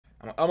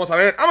Vamos a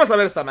ver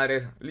esta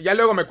madre. Ya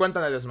luego me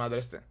cuentan el desmadre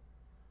este.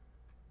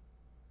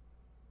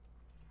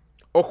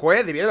 Ojo,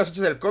 debido a los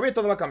hechos del COVID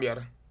todo va a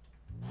cambiar.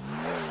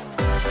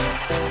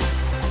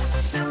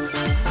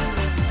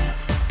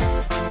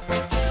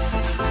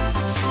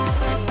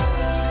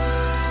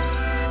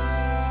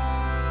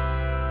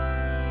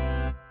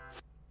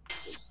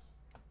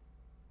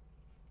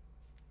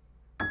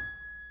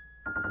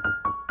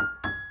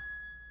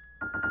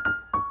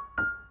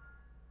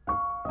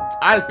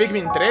 Ah, el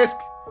Pikmin 3.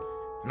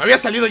 ¿No había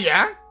salido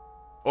ya?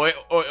 O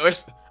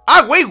es...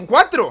 ¡Ah, güey!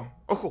 ¡4!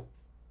 Ojo.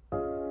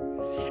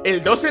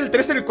 El 2, el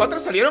 3 y el 4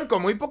 salieron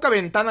con muy poca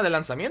ventana de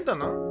lanzamiento,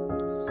 ¿no?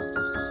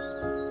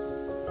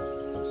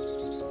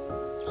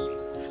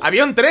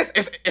 Había un 3.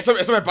 Eso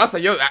me pasa,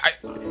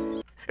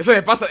 eso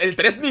me pasa. El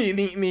 3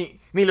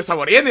 ni lo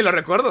saboreé, ni lo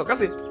recuerdo,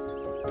 casi.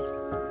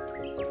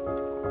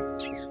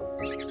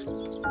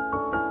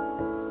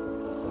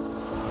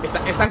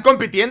 Están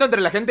compitiendo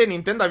entre la gente de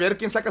Nintendo a ver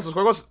quién saca sus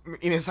juegos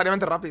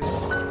innecesariamente rápido.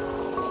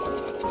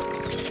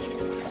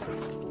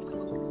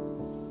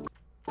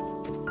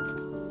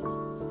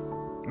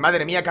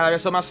 Madre mía, cada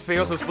vez son más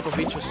feos los putos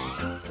bichos.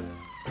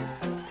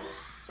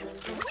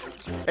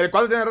 El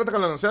 4 tiene reto que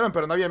lo anunciaron,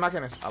 pero no había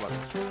imágenes. Ah, vale.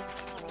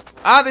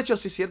 Ah, de hecho,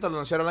 sí es cierto, lo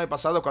anunciaron el año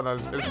pasado, cuando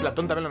el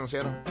Splatoon también lo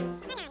anunciaron.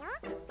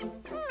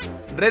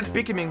 Red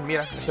Pikmin,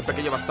 mira, ese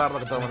pequeño bastardo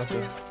que todo el mundo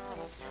quiere.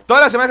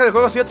 Todas las imágenes del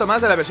juego han sido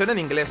tomadas de la versión en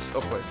inglés.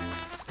 Ojo.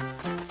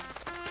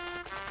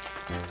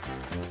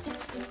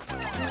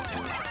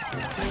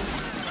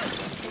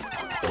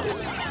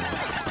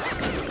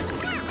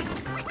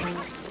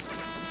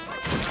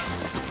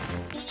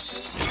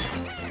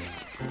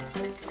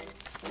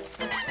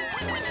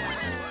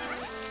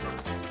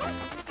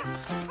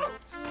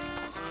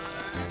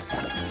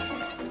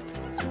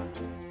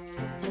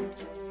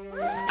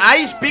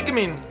 Ice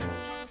Pikmin.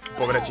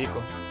 Pobre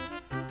chico.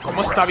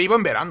 ¿Cómo está vivo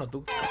en verano,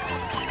 tú?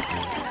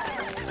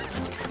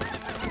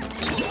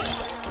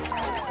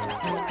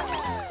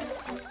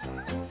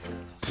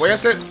 Voy a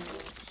hacer...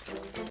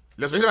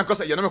 Les voy a decir una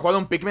cosa. Yo no me he jugado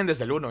un Pikmin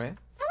desde el 1,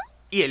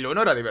 Y el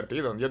 1 era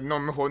divertido. Yo no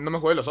me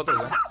jugué los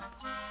otros,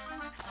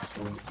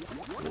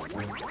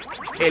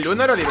 El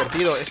 1 era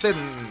divertido. Este...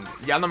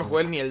 Ya no me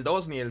jugué ni el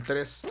 2 ni el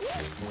 3.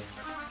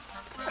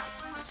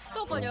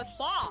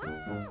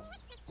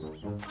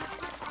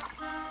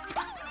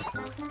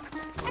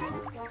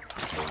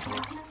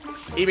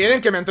 Y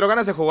miren que me entró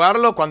ganas de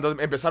jugarlo cuando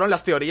empezaron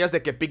las teorías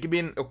de que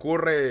Pikmin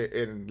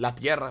ocurre en la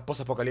Tierra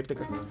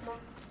posapocalíptica.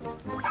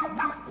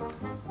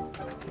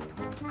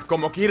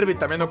 Como Kirby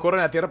también ocurre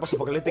en la Tierra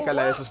posapocalíptica,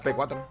 la de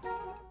SST4.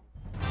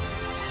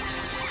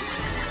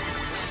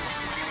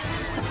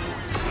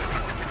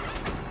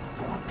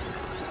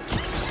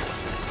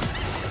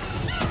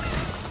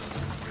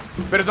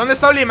 ¿Pero dónde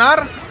está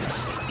Olimar?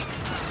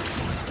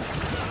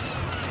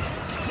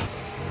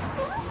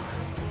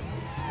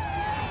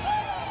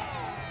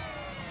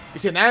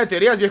 Dice nada de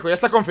teorías, viejo, ya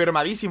está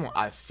confirmadísimo.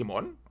 Ah,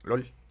 Simón,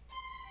 lol.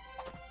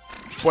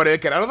 ¿Por el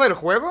creador del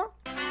juego?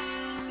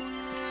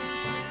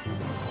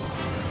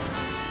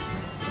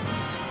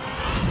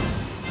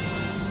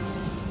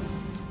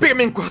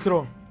 Pikmin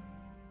 4.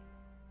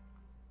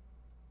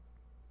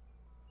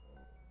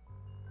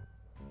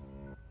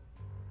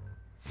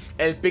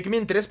 ¿El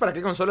Pikmin 3 para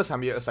qué consola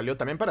salió?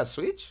 ¿También para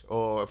Switch?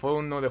 ¿O fue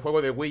uno de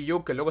juego de Wii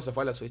U que luego se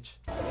fue a la Switch?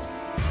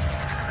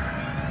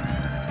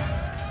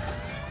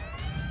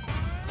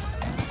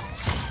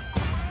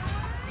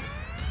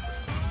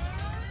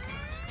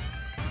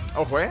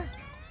 Ojo,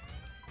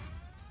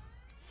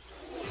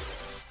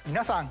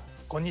 Minasan,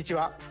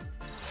 konnichiwa.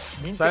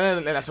 Sale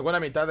en la segunda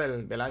mitad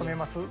del año.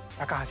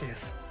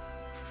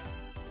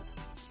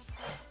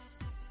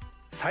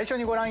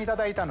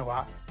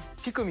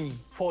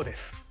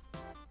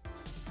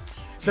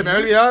 Se me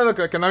había olvidado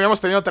que no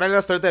habíamos tenido trailer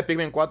hasta ahorita de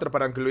Pikmin 4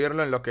 para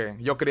incluirlo en lo que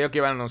yo creía que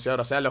iban a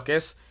anunciar. O sea, lo que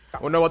es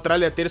un nuevo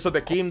trailer de Tears of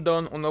the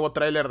Kingdom, un nuevo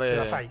trailer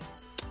de este.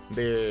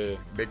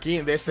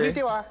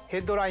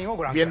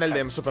 Viene el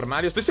de Super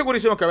Mario. Estoy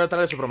segurísimo que va a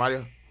traer de Super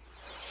Mario.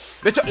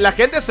 De hecho, la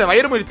gente se va a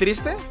ir muy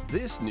triste.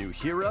 This new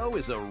hero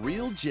is a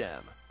real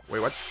gem. Wait,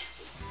 what?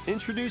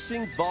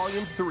 Introducing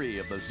Volume 3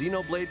 of the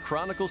Xenoblade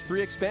Chronicles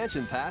 3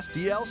 Expansion Pass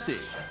DLC.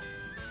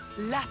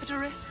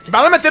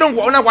 ¿Van a meter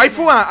una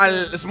waifu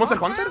al Monster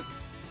Hunter?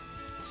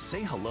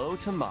 Say hello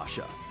to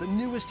Masha, the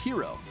newest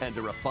hero, and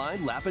a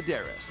refined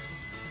Lapidarist.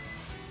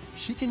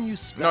 She can use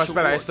special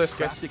craft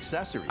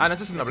accessories no,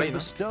 esto es una Blade,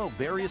 bestow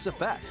various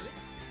effects.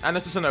 Ah, no,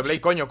 esto es una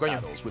Blade, coño.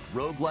 Coño,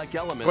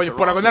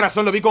 por alguna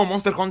razón lo vi como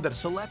Monster Hunter.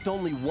 Select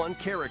only one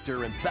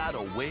character and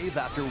battle wave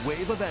after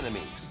wave of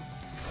enemies.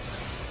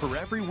 For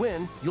every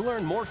win, you'll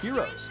earn more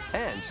heroes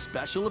and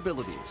special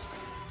abilities.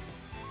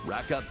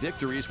 Rack up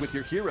victories with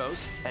your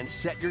heroes and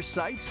set your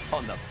sights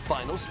on the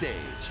final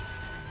stage.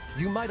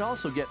 You might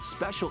also get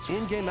special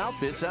in-game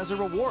outfits as a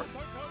reward.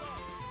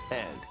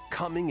 And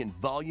coming in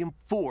Volume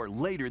 4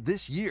 later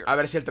this year. A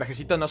ver si el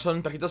trajecito no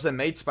son trajitos de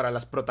mates para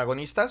las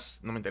protagonistas.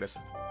 No me interesa.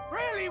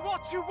 Really,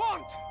 what you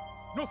want?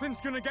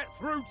 Nothing's gonna get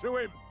through to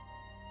him.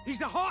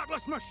 He's a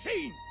heartless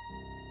machine.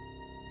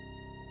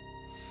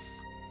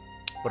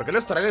 ¿Por qué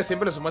los trailers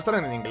siempre los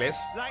muestran en inglés?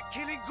 Like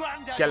killing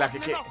Granddad Que a la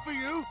wasn't que enough for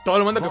you? todo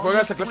el mundo que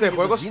juega esta clase de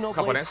juegos, Xenoblade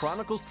japonés.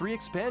 Chronicles 3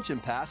 Expansion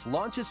Pass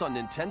launches on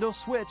Nintendo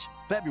Switch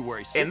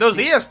February 16th. En 2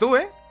 días, tú,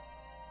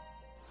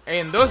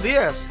 En 2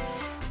 días.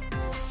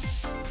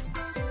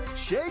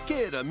 Shake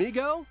it,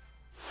 amigo.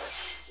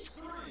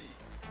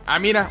 Ah,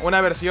 mira,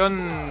 una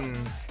versión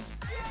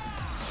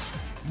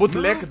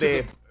bootleg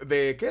de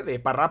 ¿qué? De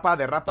parrapa,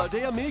 de rapa. A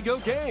de amigo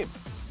game.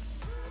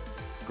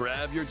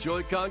 Grab your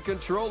Joy-Con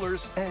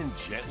controllers and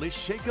gently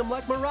shake them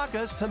like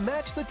maracas to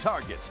match the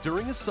targets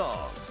during a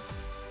song.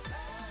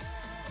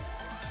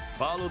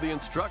 Follow the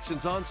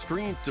instructions on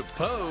screen to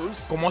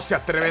pose. ¿Cómo se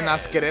atreven a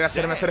querer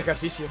hacerme hacer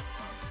ejercicio?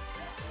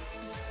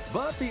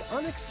 But the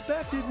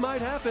unexpected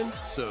might happen,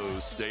 so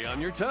stay on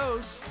your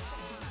toes.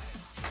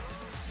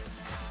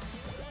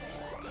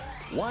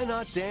 Why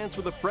not dance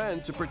with a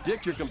friend to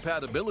predict your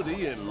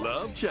compatibility in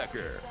Love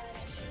Checker?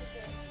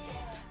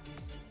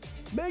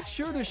 Make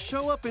sure to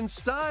show up in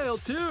style,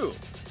 too.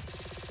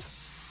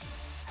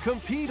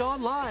 Compete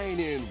online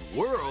in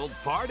World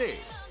Party.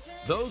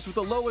 Those with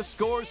the lowest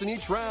scores in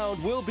each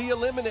round will be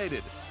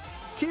eliminated.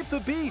 Keep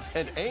the beat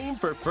and aim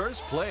for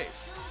first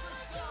place.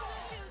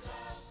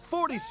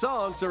 40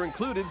 songs are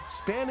included,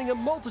 spanning a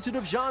multitude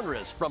of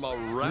genres from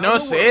around No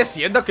the sé, world.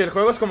 siento que el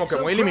juego es como que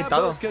So muy grab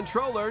limitado those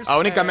controllers a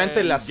únicamente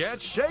and las get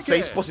shaken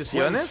 6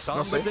 posiciones, when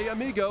no sé. Samba de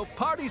Amigo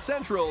Party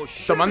Central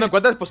shake Tomando en it.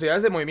 cuenta las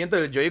posibilidades de movimiento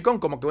del Joy-Con,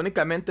 como que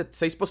únicamente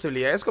 6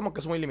 posibilidades, como que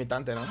es muy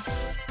limitante, ¿no?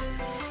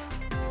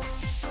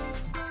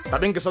 Está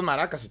bien que son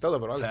maracas y todo,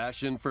 pero vale.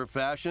 Passion for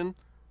fashion.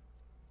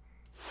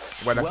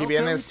 Bueno, aquí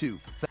viene, Welcome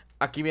to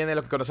aquí viene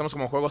lo que conocemos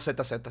como juego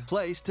ZZ.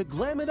 place to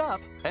glam it up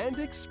and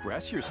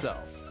express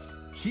yourself.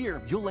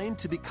 Here, you'll aim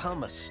to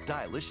become a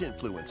stylish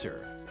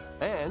influencer.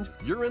 And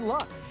you're in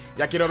luck.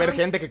 Ya quiero ver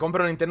gente que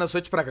compra un Nintendo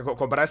Switch para que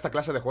comprar esta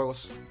clase de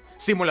juegos.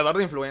 Simulador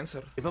de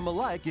influencer. Give them a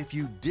like if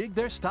you dig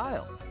their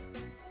style.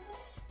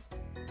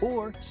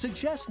 Or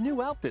suggest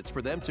new outfits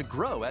for them to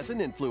grow as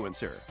an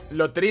influencer.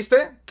 Lo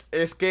triste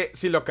es que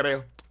sí lo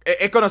creo.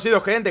 He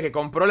conocido gente que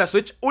compró la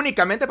Switch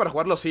únicamente para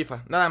jugar los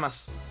FIFA, nada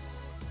más.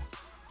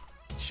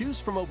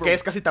 Choose from over Que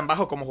es casi tan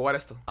bajo como jugar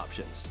esto.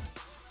 options.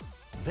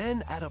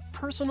 Then add a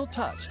personal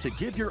touch to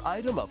give your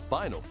item a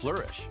final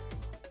flourish.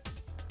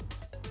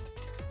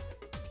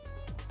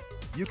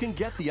 You can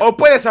get the O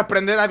puedes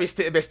aprender a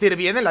vestir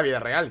bien en la vida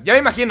real. Ya me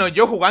imagino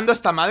yo jugando a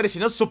esta madre, si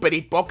no súper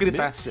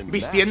hipócrita, Mix and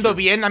vistiendo match.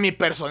 bien a mi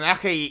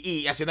personaje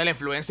y haciendo la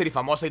influencer y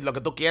famosa y lo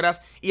que tú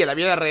quieras. Y en la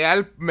vida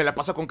real me la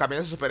paso con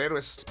camisas de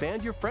superhéroes.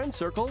 expand your friend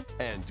circle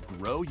and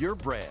grow your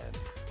brand.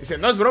 Dice,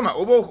 no es broma,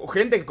 hubo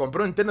gente que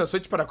compró un Nintendo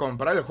Switch para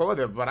comprar el juego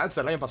de Bratz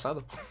del año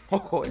pasado.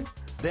 Ojo,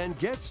 Then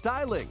get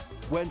styling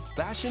when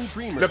fashion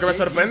dreamers Lo que me debuts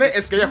sorprende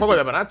es que haya juego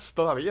de exclusive- Bratz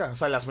todavía. O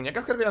sea, las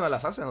muñecas creo que ya no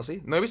las hacen, ¿o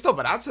sí? No he visto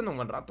Bratz en un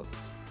buen rato.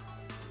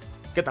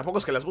 Que tampoco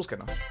es que las busquen,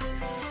 ¿no?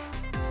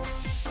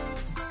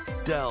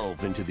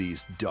 Delve into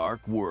these dark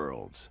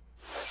worlds.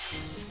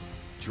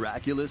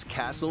 Dracula's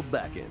Castle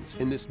beckons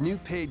in this new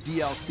paid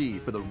DLC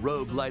for the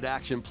roguelite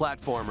action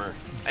platformer.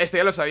 Este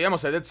ya lo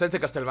sabíamos, el Dead Cells de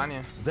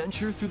Castlevania.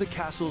 Venture through the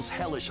castle's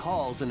hellish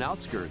halls and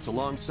outskirts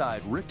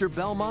alongside Richter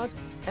Belmont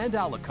and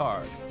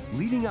Alucard,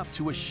 leading up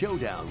to a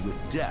showdown with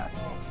Death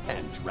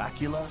and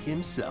Dracula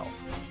himself.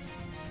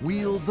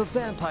 Wield the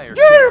vampire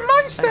You're a killer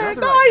monster! and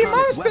other Die, iconic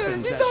monster!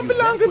 weapons You as don't you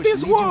belong in vanquish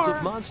this legions war!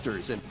 of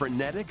monsters in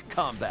frenetic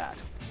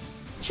combat.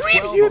 12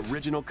 Tribute!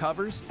 original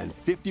covers and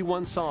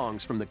 51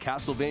 songs from the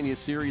Castlevania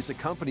series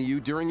accompany you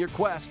during your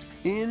quest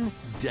in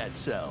Dead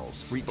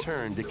Cells.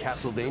 Return to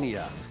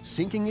Castlevania,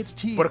 sinking its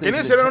teeth ¿Por qué no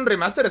into hicieron un Nintendo.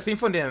 remaster de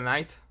Symphony of the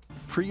Night?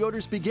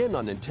 Pre-orders begin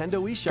on Nintendo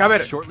A eShop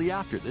ver. shortly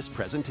after this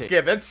presentation.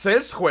 Que Dead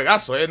Cells,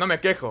 juegazo, no me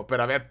quejo.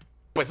 Pero a ver,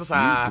 puestos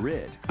a New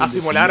grid a in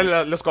this simular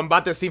new- los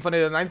combates Symphony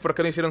of the Night, ¿por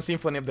qué no hicieron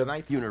Symphony of the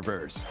Night?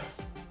 Universe.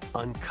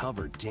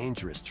 Uncover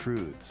dangerous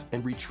truths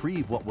and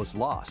retrieve what was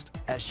lost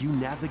as you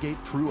navigate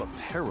through a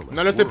perilous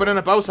No le estoy world.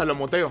 poniendo pausa, lo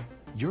muteo.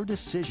 Your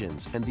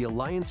decisions and the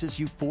alliances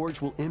you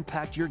forge will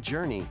impact your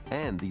journey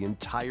and the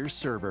entire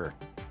server.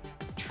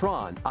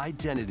 Tron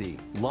Identity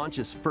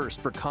launches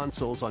first for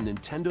consoles on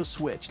Nintendo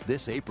Switch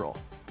this April.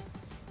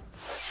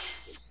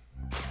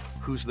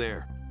 Who's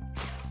there?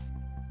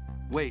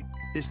 Wait,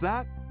 is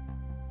that?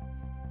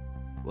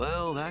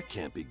 Well, that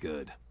can't be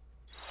good.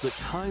 The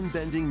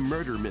time-bending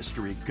murder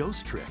mystery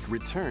Ghost Trick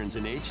returns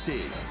in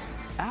HD.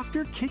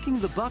 After kicking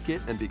the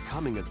bucket and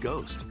becoming a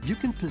ghost, you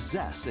can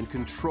possess and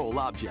control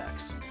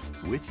objects.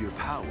 With your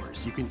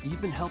powers, you can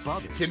even help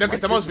others. Siento que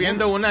like estamos this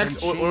viendo woman, una, and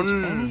change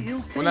any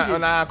ill-fated,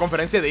 una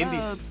conferencia de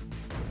indies.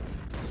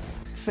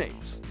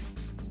 fates.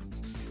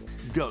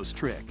 Ghost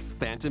Trick,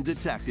 Phantom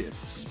Detective,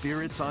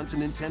 spirits onto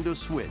Nintendo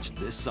Switch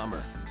this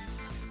summer.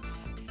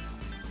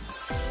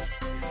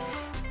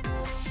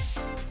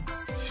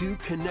 Two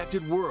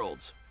connected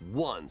worlds,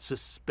 one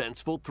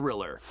suspenseful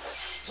thriller.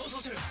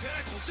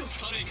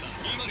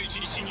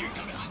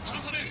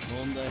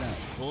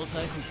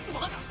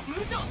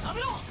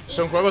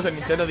 Son juegos de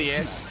Nintendo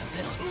 10.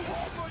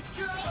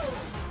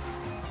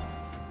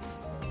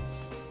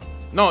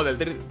 No, del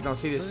 3. No,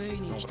 sí,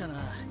 no.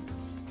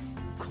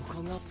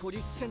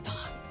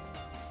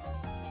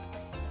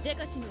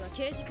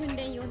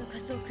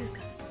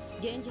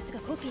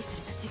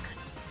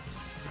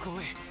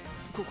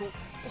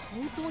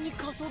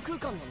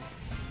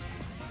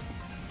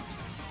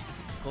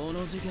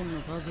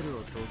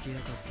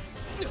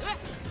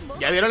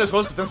 ¿Ya vieron los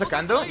juegos que están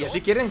sacando? ¿Y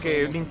así quieren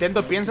que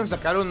Nintendo piense en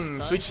sacar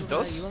un Switch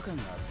 2?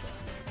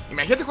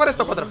 Imagínate jugar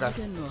esto a 4K.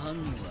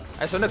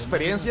 Es una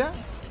experiencia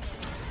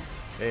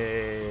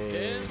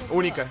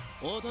única.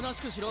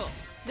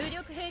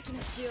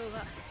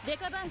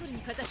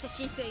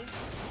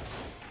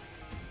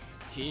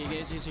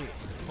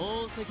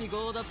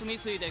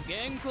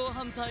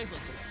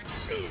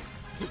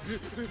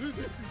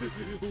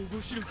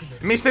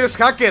 Mr.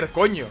 Hacker,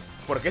 coño.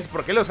 ¿Por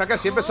qué los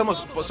hackers siempre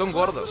son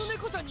gordos?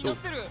 Tú.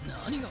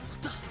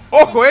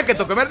 ¡Ojo, que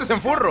te conviertes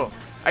en furro!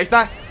 Ahí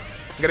está.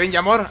 Green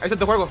Amor, ahí está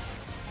tu juego.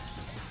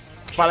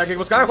 Para que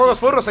buscaran juegos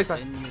furros, ahí está.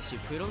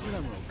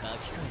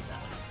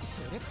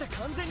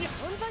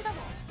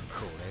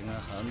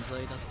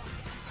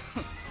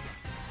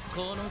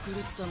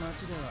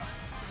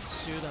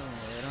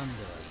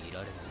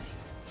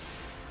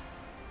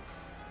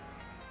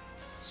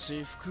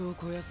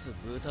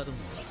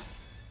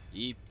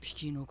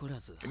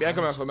 Mira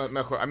que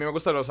a mí me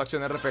gustan los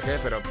action RPG,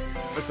 pero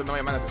esto no me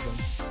llama la atención.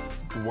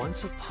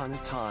 Once upon a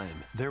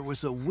time, there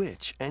was a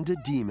witch and a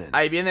demon.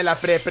 Ahí viene la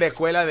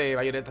precuela de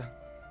Bayonetta.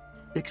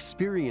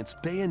 Experience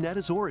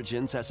Bayonetta's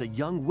origins as a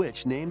young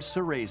witch named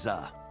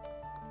Cereza.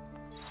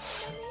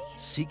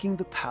 Seeking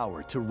the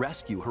power to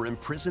rescue her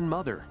imprisoned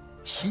mother,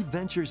 she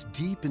ventures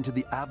deep into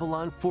the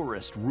Avalon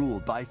forest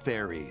ruled by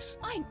fairies.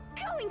 I'm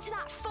going to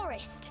that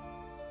forest.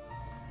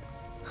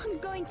 I'm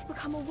going to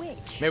become a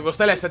witch. Me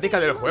gusta la estética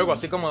del juego,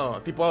 así como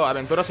tipo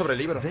aventura sobre el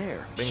libro.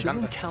 There, Me she'll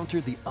encanta.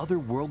 encounter the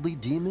otherworldly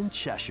demon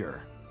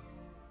Cheshire.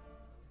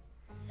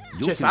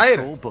 You'll Cheshire.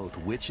 control both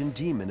witch and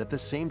demon at the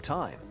same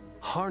time.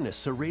 Harness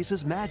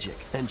Cereza's magic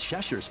and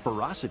Cheshire's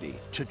ferocity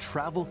to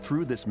travel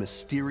through this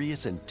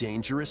mysterious and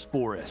dangerous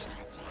forest.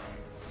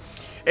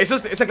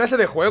 Esa clase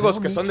de juegos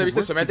que son de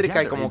vista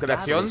isométrica y como que de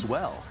acción,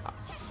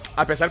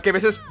 a pesar que a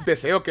veces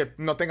deseo que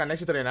no tengan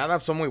éxito ni nada,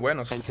 son muy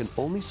buenos. Me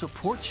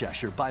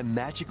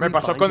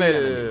pasó con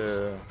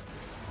el...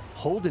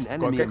 ¿Con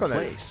qué?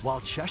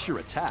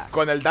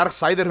 Con el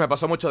Darksiders me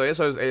pasó mucho de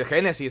eso, el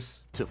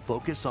Genesis.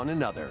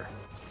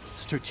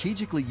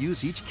 Strategically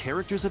use each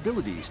character's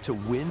abilities to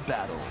win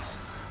battles.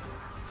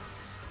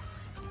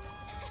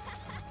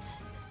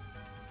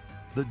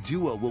 The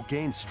duo will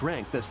gain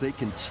strength as they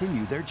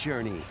continue their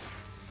journey.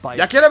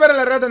 Ya quiero ver a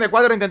la red de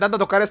cuadro intentando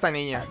tocar a esta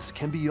niña,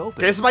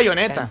 que es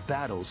Bayonetta,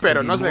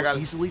 pero no es legal.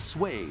 Easily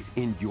swayed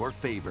in your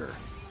favor.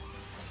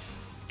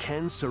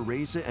 Can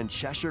Cereza and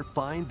Cheshire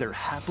find their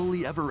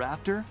happily ever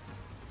after?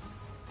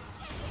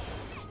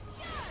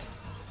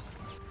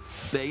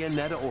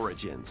 Bayonetta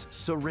Origins,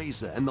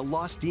 Cereza and the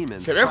Lost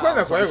Demon. Se ve juego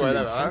de juego,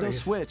 la Nintendo verdad.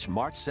 Switch,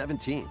 March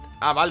 17th.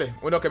 Ah, vale,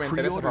 uno que me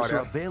interesa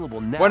para ver.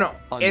 Bueno,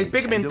 el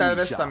Pikmin tal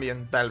vez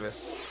también, tal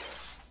vez.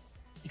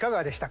 いか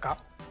がでしたか？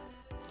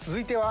続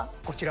いては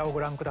こちらをご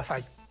覧くださ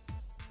い。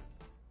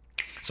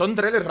 Son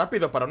trailers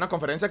rápido para una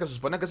conferencia que se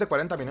supone que es de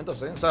 40 minutos,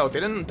 O sea, o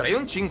traído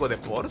un chingo de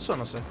ports o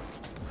no sé.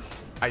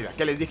 Ahí va,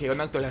 que les dije,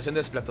 una actualización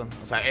de Splatoon.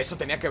 O sea, eso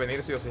tenía que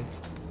venir sí o sí.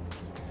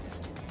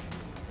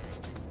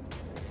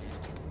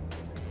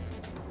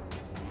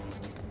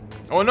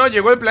 Oh no,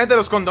 llegó el planeta de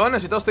los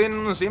condones y todos tienen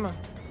uno encima.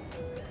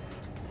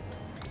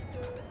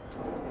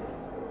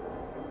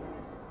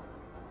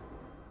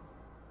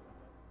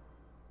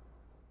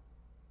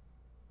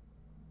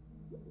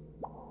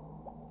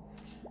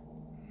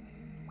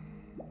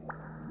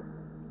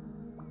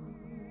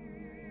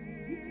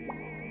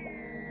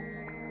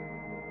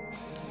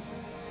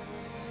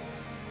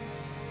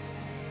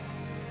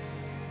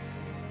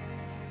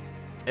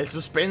 El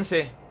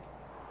suspense.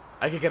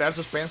 Hay que crear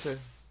suspense.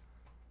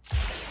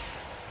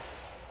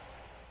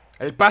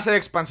 El pase de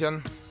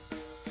expansión.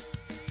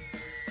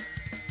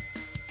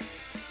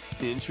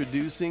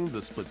 Introducing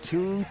the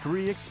Splatoon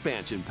 3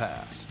 Expansion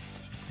Pass.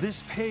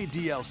 This paid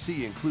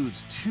DLC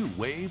includes 2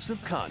 waves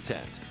of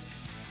content.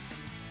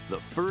 The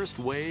first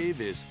wave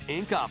is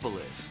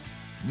Inkopolis.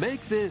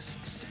 Make this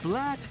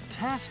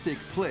splat-tastic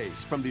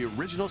place from the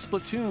original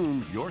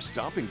Splatoon your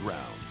stomping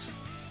grounds.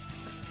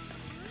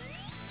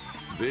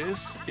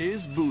 This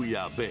is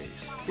Booyah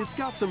Base. It's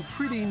got some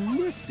pretty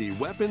nifty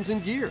weapons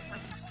and gear.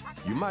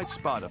 You might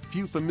spot a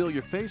few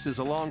familiar faces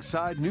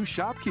alongside new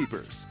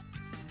shopkeepers.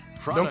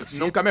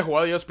 Nunca me he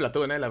jugado yo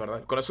Splatoon, la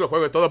verdad. Conozco el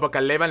juego y todo porque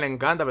a Levan le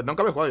encanta, pero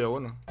nunca me he jugado yo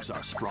uno.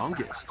 Our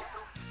strongest.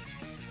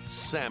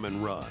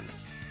 Salmon Run.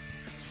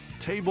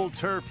 Table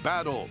Turf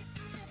Battle.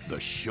 The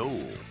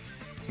Shoal.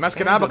 Más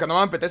que nada porque no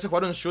me apetece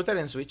jugar un shooter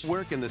en Switch.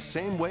 Work in the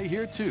same way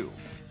here too.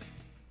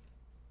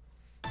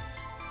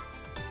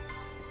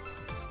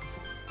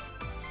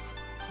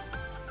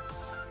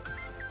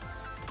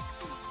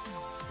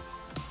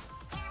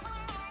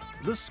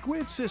 The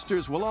Squid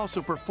Sisters will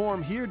also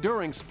perform here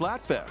during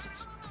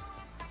Splatfests.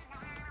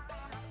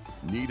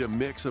 Need a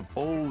mix of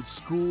old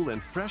school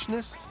and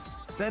freshness?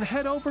 Then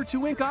head over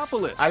to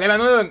Inkopolis. A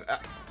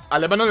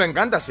Levan no le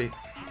encanta, sí.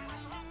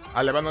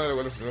 Alevando de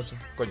vuelos.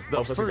 Coño, The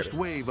pausa si first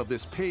quieres. wave of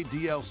this paid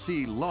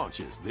DLC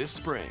launches this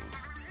spring.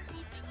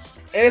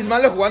 ¿Eres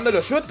malo jugando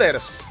los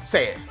shooters? Sí,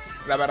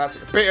 la verdad. Sí.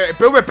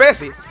 PvP,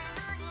 sí.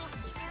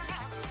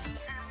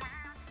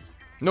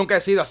 Nunca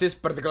he sido así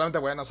particularmente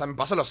bueno. O sea, me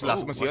paso las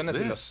misiones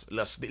y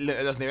los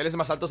niveles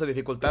más altos de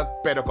dificultad.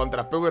 Pero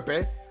contra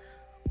PvP,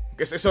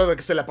 que es eso de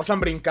que se la pasan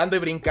brincando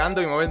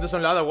y moviéndose de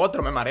un lado u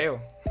otro, me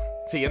mareo.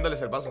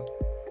 Siguiéndoles el paso.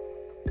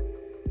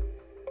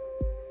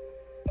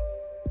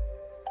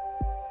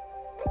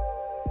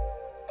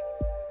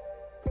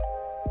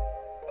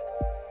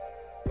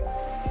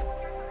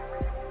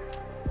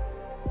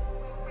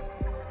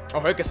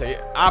 Ojo, que se...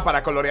 Ah,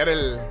 para colorear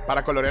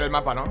el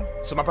mapa, ¿no?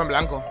 Su mapa en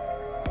blanco.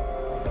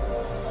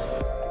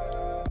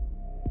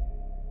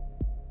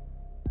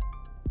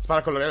 Es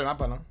para colorear el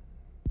mapa, ¿no?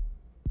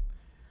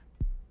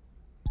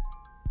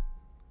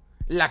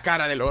 La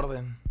cara del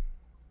orden.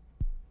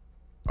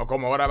 O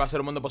como ahora va a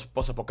ser un mundo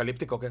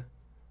posapocalíptico, ¿o qué?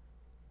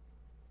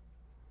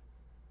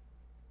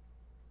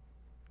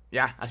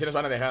 Ya, así nos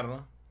van a dejar,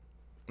 ¿no?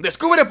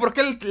 Descubre por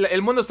qué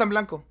el mundo está en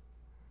blanco.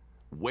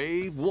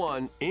 Wave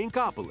 1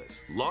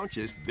 Inkopolis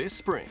launches this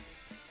spring.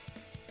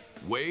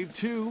 Wave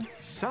 2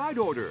 Side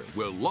Order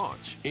will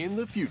launch in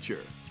the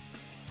future.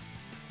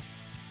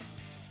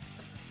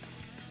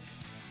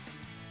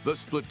 The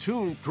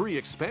Splatoon 3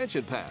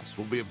 Expansion Pass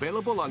will be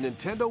available on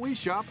Nintendo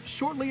eShop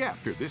shortly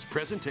after this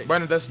presentation.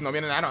 Bueno, entonces no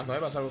vienen armas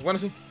nuevas. Bueno,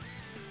 sí.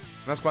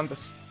 Unas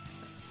cuantas.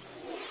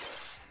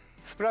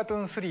 スプラトゥ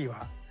ーン3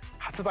は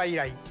発売以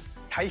来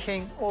大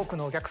変多く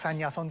のお客さん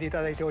に遊んでい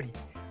ただいており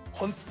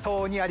本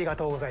当にありが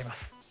とうございま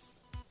す。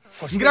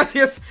そして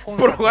Gracias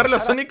por jugar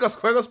los únicos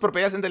juegos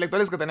propiedades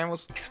intelectuales que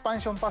tenemos. エクスパ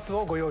ンションパス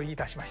をご用意い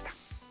たしました。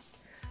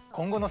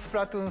今後のスプ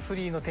ラトゥーン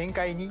3の展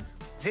開に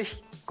ぜ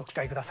ひご期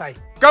待ください。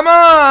 Come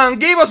on,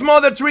 give us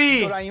Mother ド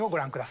Tree. ラインをご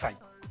覧ください。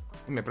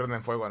 Me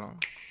prenden fuego, ¿no?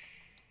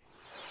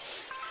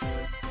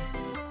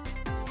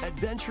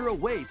 Adventure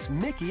awaits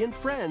Mickey and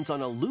friends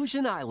on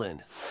Illusion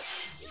Island.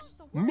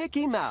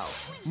 Mickey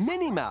Mouse,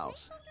 Minnie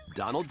Mouse,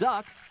 Donald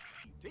Duck,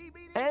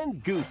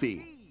 and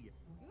Goofy.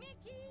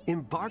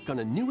 Embark on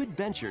a new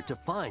adventure to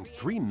find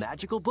 3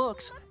 magical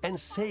books and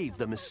save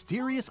the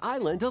mysterious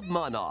island of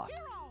Monoth.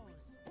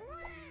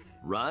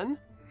 Run,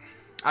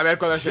 A ver,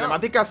 cuando las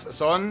cinemáticas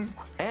son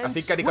and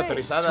así swing to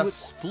caricaturizadas.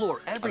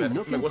 explore every A ver,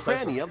 nook me and gusta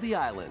cranny eso. of the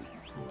island.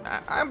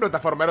 Hay un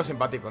plataformero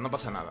simpático, no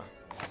pasa nada.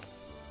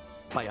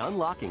 By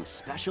unlocking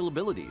special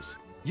abilities,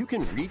 you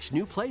can reach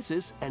new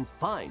places and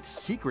find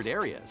secret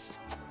areas.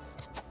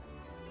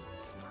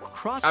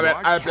 Cross A ver,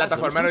 large al chasms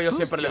plataformero with yo boost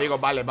siempre le jump. digo,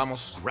 vale,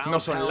 vamos, no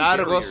son Round-pound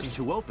largos. barriers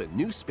to open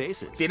new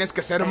spaces. Tienes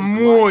que ser And muy,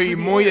 glide through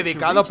the muy air to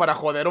dedicado reach para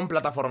joder un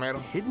plataformero.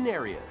 hidden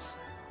areas.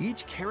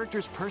 Each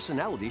character's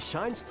personality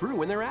shines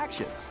through in their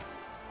actions.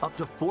 Up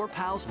to 4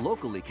 pals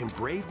locally can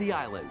brave the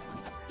island.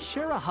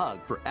 Share a hug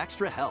for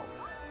extra health.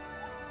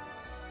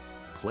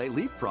 Play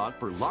leapfrog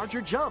for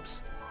larger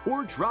jumps,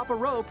 or drop a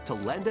rope to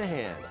lend a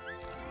hand.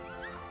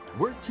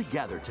 Work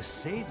together to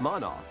save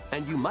Monoth,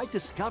 and you might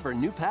discover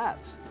new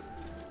paths.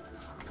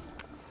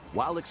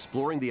 While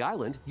exploring the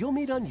island, you'll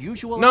meet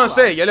unusual No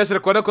sé, allies. yo les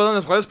recuerdo que uno de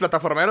los juegos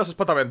plataformeros es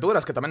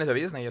Pataventuras, que también es de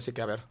Disney, así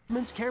que a ver.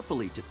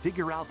 Carefully to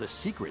figure out the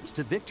secrets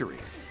to victory.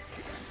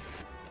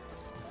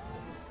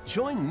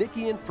 Join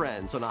Mickey and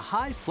friends on a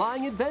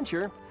high-flying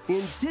adventure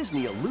in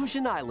Disney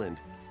Illusion Island,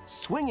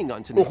 swinging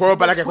onto Un juego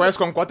para Nintendo que juegues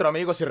Switch. con 4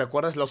 amigos y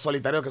recuerdes lo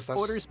solitario que estás.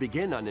 Orders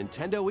begin on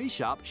Nintendo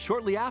eShop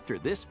shortly after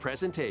this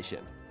presentation.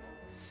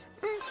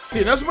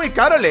 Si no es muy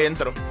caro, le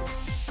entro.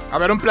 A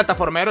ver, un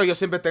plataformero, yo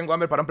siempre tengo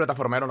hambre para un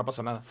plataformero, no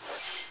pasa nada.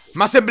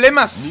 ¡Más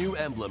emblemas! New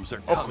emblems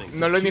are Oh, coming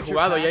no to lo he ni future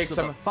jugado, ya packs of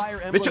the examen.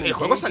 Fire De hecho, el Emblem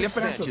juego Engage salió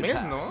apenas un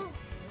expansion mes, ¿no? pass.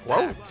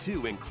 Wow. Pack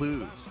 2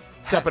 includes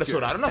Se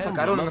apresuraron a Hector,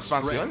 sacar Emblem una of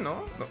expansión, Strength,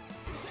 ¿no? No.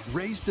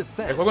 Raise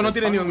defense El juego no and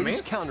tiene ni un unleash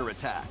mes.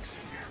 counterattacks.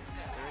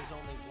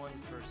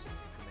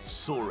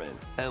 Soren,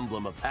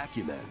 emblem of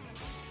acumen.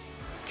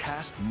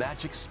 Cast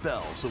magic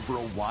spells over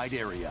a wide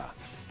area.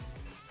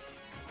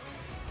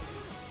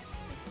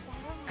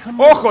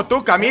 Camila, ¡Ojo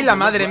tú, Camila, emblem of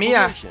madre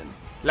mía! revelation.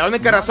 La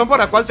única razón por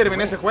la cual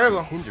terminé ese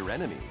juego. To hinder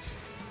enemies.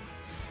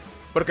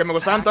 Porque me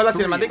gustaban todas las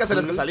cinemáticas en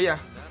las que salía.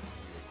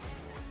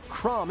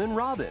 Crom and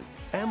Robin,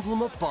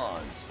 emblem of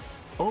bonds.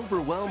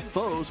 Overwhelm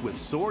foes with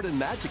sword and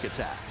magic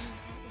attacks.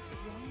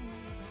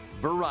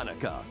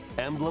 Veronica,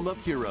 emblem of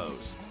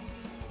heroes.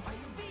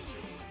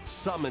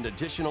 Summon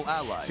additional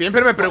allies.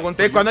 Siempre me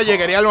pregunté cuándo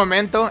llegaría el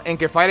momento en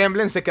que Fire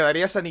Emblem se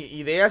quedaría sin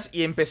ideas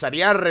y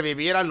empezaría a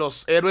revivir a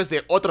los héroes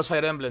de otros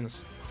Fire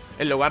Emblems,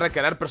 en lugar de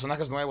crear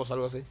personajes nuevos o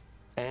algo así.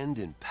 And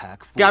in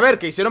pack 4, Que a ver,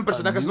 que hicieron a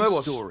personajes new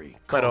nuevos, story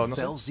pero called no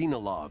sé. Bell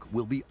Xenologue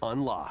will be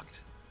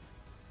unlocked.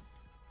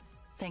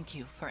 Thank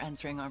you for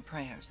answering our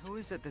prayers. Who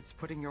is it that's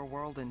putting your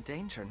world in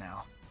danger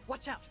now?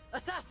 Watch out!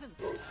 Assassins!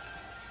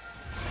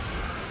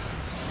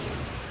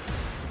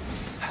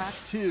 Pack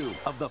 2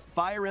 of the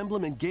Fire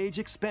Emblem Engage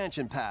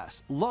expansion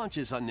pass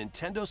launches on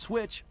Nintendo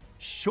Switch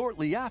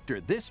shortly after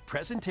this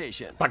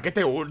presentation.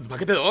 ¿Paquete 1?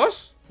 ¿Paquete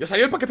 2? ¿Ya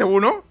salió el paquete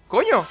 1?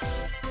 ¡Coño!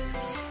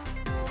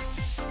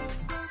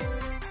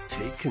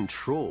 Take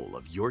control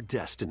of your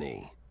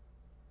destiny.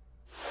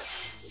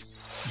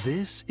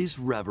 This is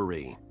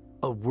Reverie,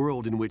 a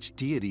world in which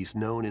deities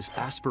known as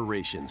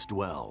aspirations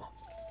dwell.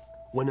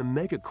 When a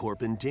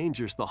megacorp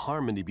endangers the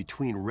harmony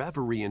between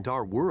Reverie and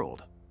our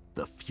world,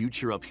 the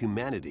future of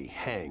humanity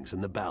hangs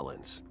in the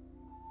balance.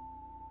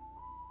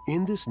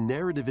 In this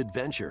narrative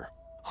adventure,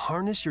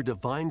 harness your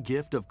divine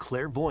gift of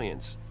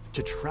clairvoyance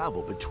to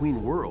travel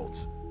between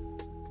worlds,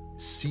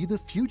 see the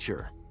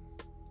future,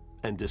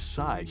 and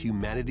decide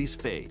humanity's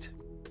fate.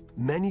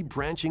 Many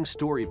branching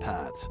story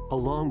paths,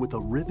 along with a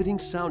riveting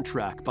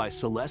soundtrack by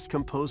Celeste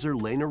composer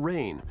Lena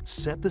Raine,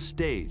 set the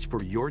stage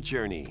for your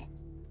journey.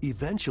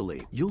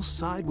 Eventually, you'll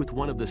side with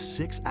one of the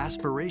 6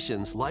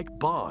 aspirations like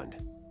Bond,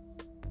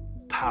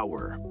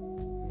 Power,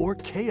 or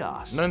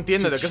Chaos. No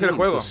entiendo de qué es el change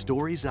juego. The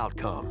story's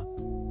outcome.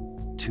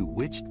 To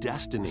which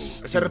destiny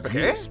 ¿Es do RPG?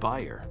 you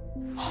aspire?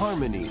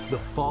 Harmony, The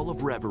Fall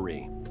of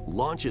Reverie,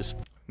 launches.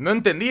 No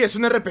entendí, ¿es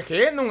un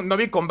RPG? No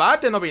vi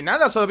combate, no vi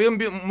nada, solo vi un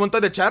montón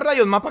de charla y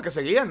un mapa que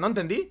seguían, no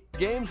entendí.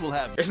 Games will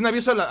have Es una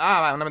visual...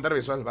 Ah, una ventana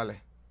visual, vale.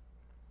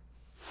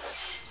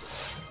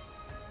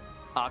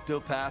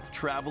 Octopath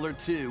Traveler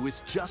 2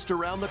 is just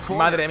around the corner.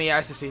 Madre mía,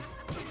 ese sí.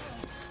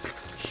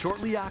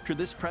 Shortly after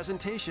this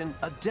presentation,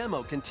 a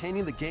demo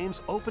containing the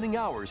game's opening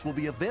hours will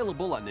be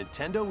available on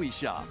Nintendo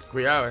eShop.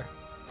 Cuidado,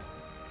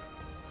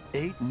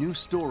 8 new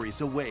stories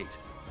await.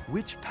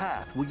 Which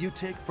path will you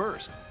take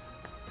first?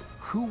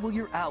 Who will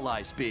your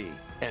allies be?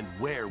 And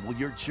where will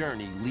your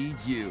journey lead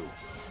you?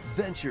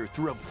 Venture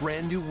through a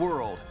brand new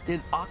world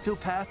in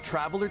Octopath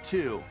Traveler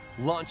 2,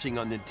 launching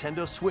on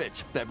Nintendo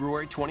Switch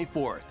February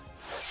 24th.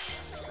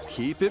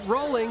 Keep it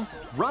rolling.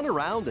 Run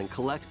around and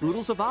collect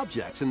oodles of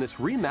objects in this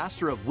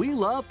remaster of We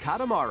Love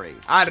Katamari.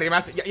 Ah, el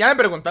remaster. Ya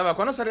me preguntaba,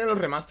 ¿cuándo salieron los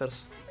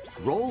remasters?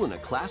 Roll in a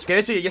class. Que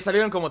de hecho ya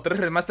salieron como 3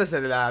 remasters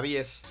de la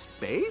 10.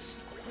 Space?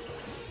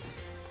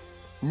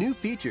 New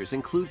features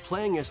include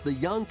playing as the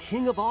young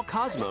king of all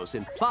cosmos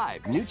in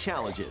 5 new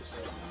challenges.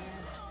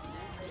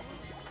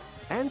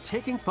 And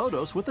taking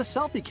photos with a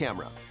selfie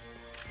camera.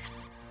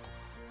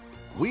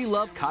 We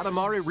Love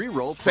Katamari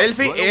Reroll.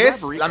 Selfie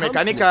es la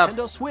mecánica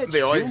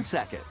de hoy.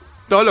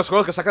 Todos los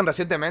juegos que sacan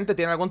recientemente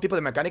tienen algún tipo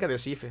de mecánica de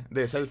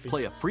selfie.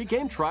 Play a free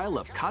game trial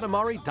of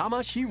Katamari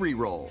Damashi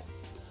Reroll.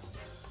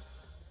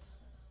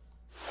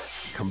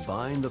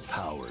 Combine the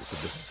powers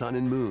of the sun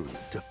and moon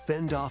to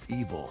fend off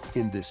evil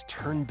in this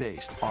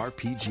turn-based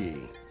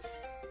RPG.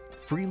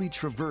 Freely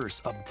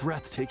traverse a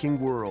breathtaking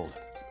world,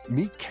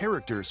 meet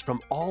characters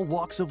from all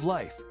walks of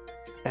life,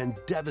 and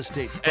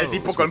devastate El foes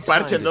tipo con with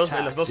parche en timed de los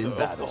attacks dos in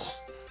battle. ojos.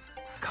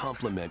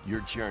 Complement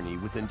your journey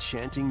with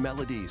enchanting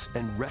melodies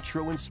and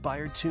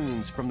retro-inspired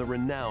tunes from the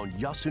renowned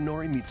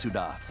Yasunori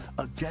Mitsuda,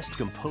 a guest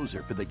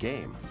composer for the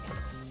game.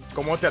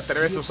 ¿Cómo te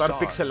atreves a usar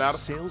pixel art?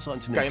 Sales on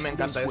Que a mí me Nintendo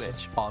encanta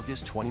Switch,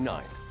 August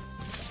 29th.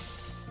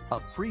 A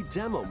free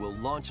demo will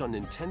launch on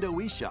Nintendo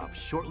eShop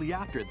shortly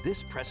after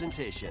this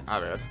presentation. A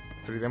ver,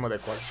 free demo de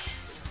cuál.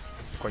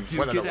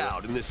 Duke it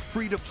out in this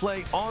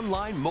free-to-play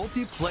online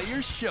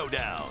multiplayer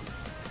showdown.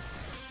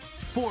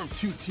 Form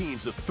 2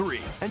 teams of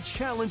 3 and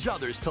challenge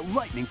others to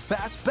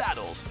lightning-fast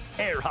battles,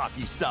 air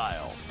hockey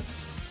style.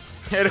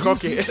 Air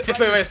hockey, eso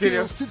iba a decir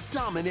yo. To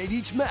dominate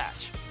each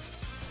match.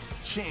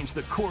 Change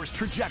the course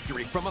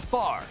trajectory from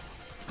afar.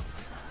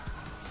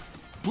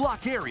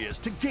 Block areas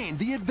to gain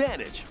the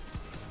advantage.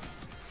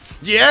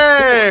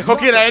 Yeah,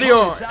 hockey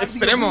aéreo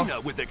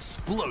extremo. With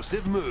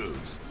explosive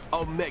moves.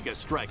 Omega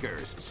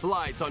Strikers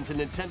slides onto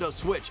Nintendo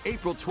Switch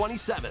April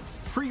 27th.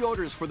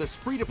 Pre-orders for this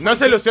free-to-play. No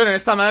se ilusionen,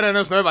 esta madre no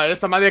es nueva,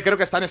 esta madre creo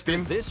que está en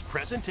Steam. This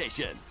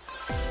presentation.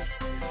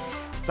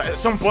 O sea,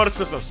 son ports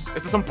esos.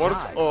 Estos son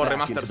ports o Back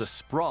into the remasters.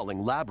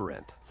 sprawling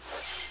labyrinth.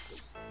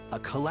 A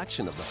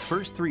collection of the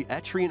first 3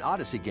 Etrian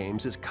Odyssey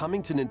games is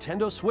coming to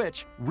Nintendo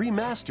Switch,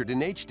 remastered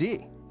in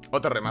HD.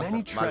 Otro remaster.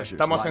 Many Vale. treasures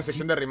Estamos en lie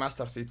sección de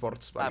remasters y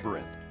ports. Vale.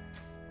 Labyrinth.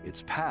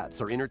 Its paths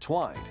are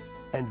intertwined,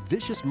 and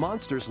vicious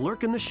monsters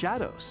lurk in the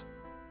shadows.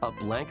 A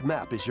blank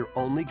map is your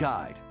only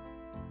guide.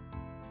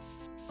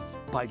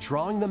 By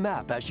drawing the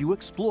map as you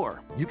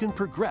explore, you can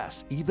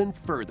progress even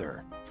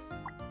further.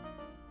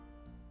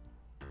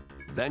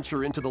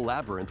 Venture into the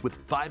labyrinth with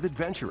 5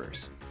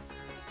 adventurers.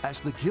 As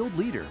the guild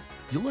leader,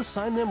 you'll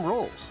assign them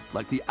roles,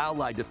 like the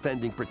ally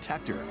defending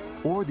protector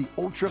or the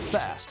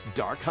ultra-fast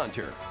dark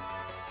hunter.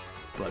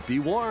 But be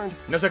warned.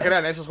 No se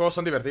crean, esos juegos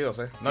son divertidos,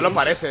 No lo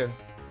parece.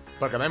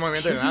 Porque no hay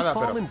movimiento ni Should you nada,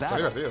 fall pero in son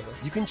battle,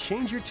 divertidos, you can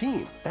change your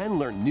team and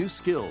learn new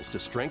skills to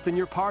strengthen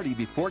your party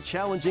before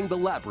challenging the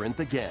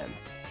labyrinth again.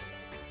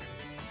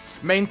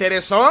 Me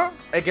interesó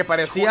el que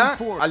parecía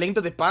 24. a Link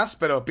to the Past,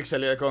 pero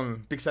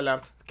con pixel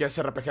art, que es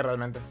RPG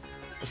realmente.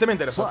 Ese me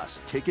interesó.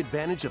 Plus, take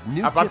advantage of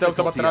new Aparte de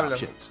Octopath difficulty Traveler.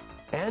 options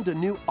and a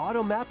new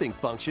auto-mapping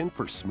function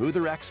for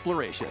smoother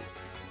exploration.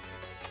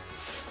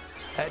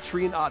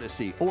 Etrian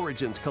Odyssey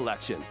Origins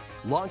Collection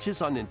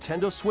launches on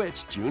Nintendo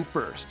Switch June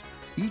 1st.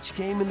 Each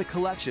game in the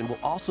collection will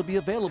also be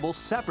available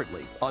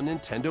separately on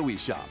Nintendo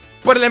eShop.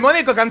 Por la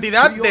módica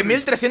cantidad de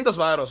 1300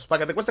 baros, para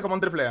que te cueste como un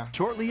triple A.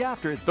 Shortly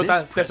after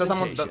Total, this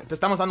presentation. te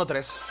estamos dando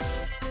 3.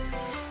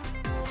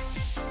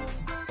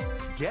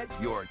 Get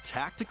your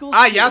tactical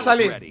Ah, ya skills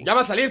salí. ready. Ya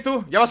va a salir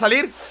tú. Ya va a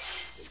salir.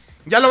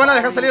 ¿Ya lo van a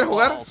dejar salir a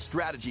jugar? All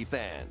strategy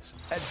fans,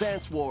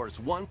 Advance Wars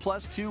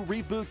 1+2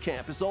 Reboot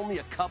Camp is only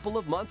a couple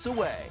of months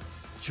away.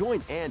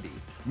 Join Andy,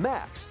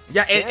 Max,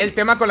 Ya, el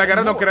tema con la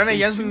guerra de and more Ucrania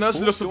ya in two no es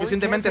lo full story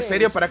suficientemente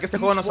serio para que este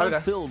juego no each one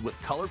salga. filled with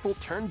colorful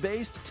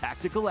turn-based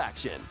tactical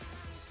action.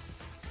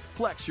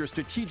 Flex your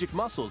strategic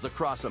muscles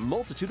across a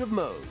multitude of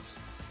modes.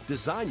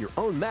 Design your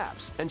own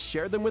maps and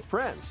share them with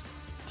friends.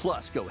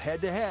 Plus, go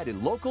head-to-head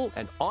in local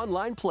and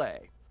online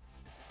play.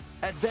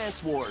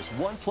 Advance Wars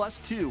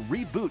 1+2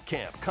 Reboot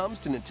Camp comes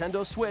to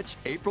Nintendo Switch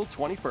April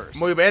 21st.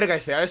 Muy verga y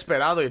se ha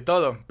esperado y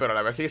todo, pero a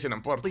la vez sigue sin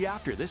un port.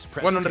 After this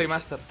Bueno, un presentation.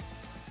 remaster.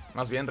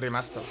 Más bien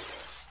remaster.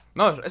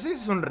 No, ese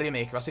es un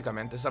remake,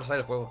 básicamente. Es hacer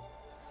el juego.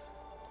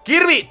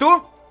 ¡Kirby!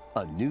 ¿Tú?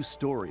 A new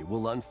story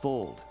will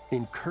unfold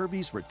in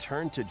Kirby's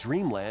Return to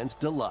Dreamland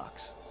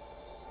Deluxe.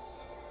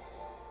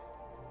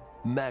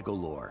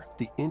 Magolor,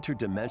 the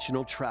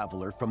interdimensional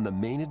traveler from the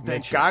main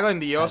adventure, cago en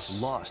Dios.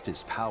 has lost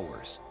his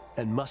powers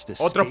and must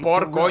Otro escape por,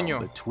 the realm coño.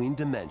 between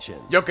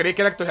dimensions. Yo creí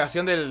que la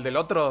actualización del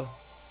otro.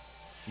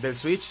 Del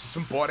Switch. Es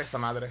un por esta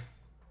madre.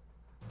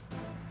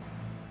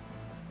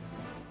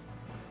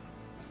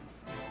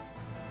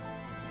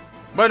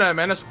 Bueno, al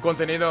menos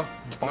contenido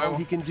All nuevo.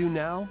 he can do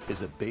now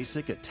is a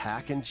basic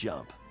attack and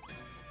jump.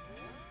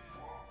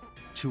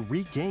 To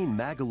regain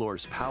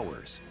Magolor's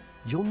powers,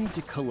 you'll need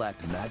to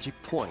collect magic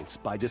points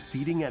by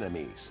defeating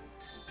enemies.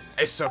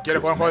 Eso, quiero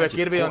jugar un juego de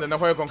Kirby donde no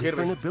juegue con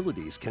Different Kirby.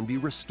 abilities can be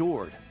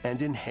restored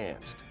and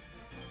enhanced.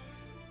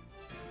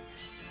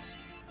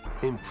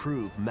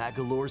 Improve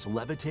Magolor's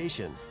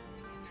levitation,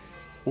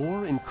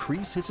 or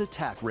increase his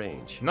attack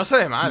range. No se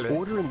ve mal, The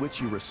order in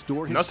which you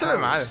restore his No se ve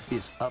mal. powers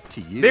is up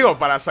to you. Digo,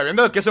 para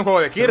sabiendo que es un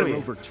juego de There are Kirby.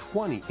 over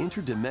 20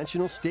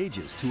 interdimensional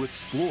stages to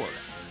explore.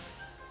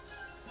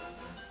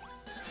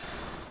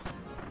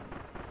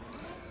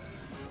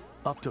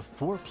 Up to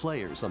 4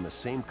 players on the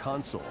same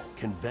console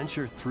can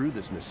venture through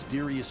this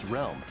mysterious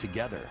realm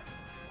together.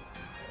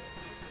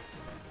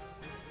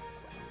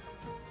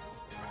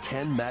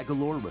 Can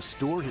Magolor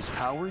restore his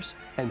powers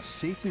and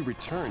safely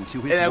return to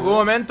his En algún world?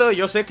 momento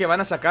yo sé que van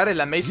a sacar el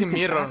You Amazing can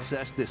Mirror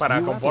access this para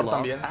new comport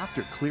epilogue también.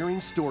 after clearing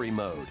story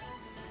mode.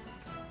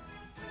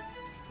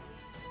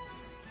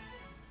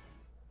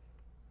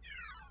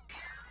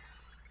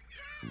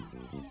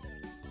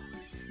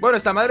 Bueno,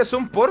 esta madre es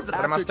un port After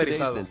today's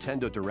remasterizado.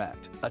 Nintendo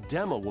Direct, a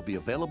demo will be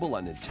available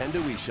on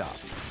Nintendo eShop.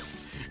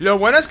 Lo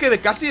bueno es que de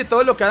casi de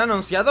todo lo que han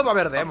anunciado va a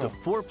haber Up to demo.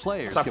 4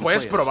 players O sea, can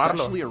puedes play a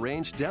probarlo. specially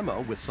arranged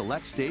demo with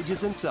select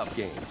stages and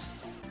subgames.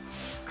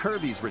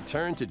 Kirby's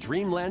Return to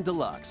Dreamland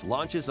Deluxe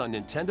launches on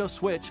Nintendo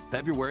Switch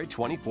February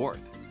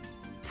 24th.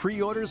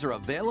 Pre-orders are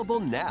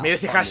available now. Mira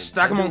ese on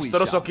hashtag Nintendo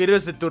monstruoso eShop. Kirby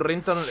de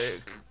Turrington.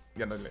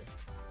 Ya no le.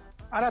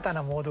 新た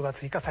なモードが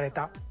追加され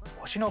た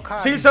星のカ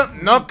ービィ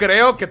Silson, no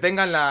creo que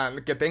tengan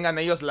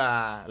ellos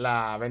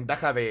la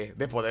ventaja de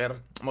poder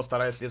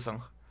mostrar el Silson.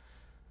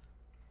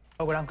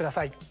 をご覧くだ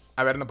さい。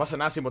 A ver, no pasa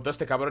nada si mutó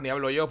este cabrón y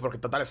hablo yo, porque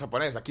total es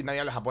japonés. Aquí nadie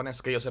habla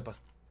japonés, que yo sepa.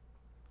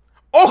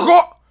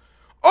 ¡Ojo!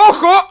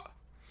 ¡Ojo!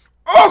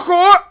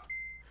 ¡Ojo!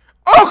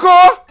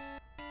 ¡Ojo!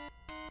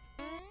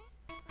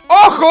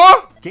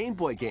 ¡Ojo! Game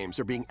Boy games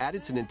are being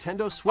added to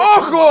Nintendo Switch.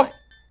 ¡Ojo! Online.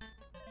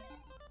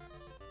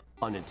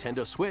 On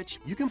Nintendo Switch,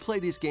 you can play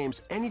these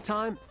games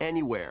anytime,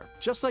 anywhere,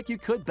 just like you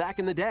could back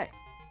in the day.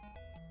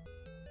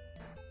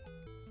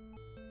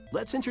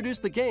 Let's introduce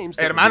the games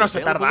that will be Hermanos,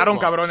 se available tardaron,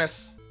 at launch.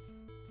 cabrones.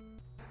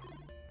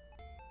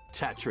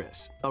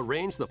 Tetris.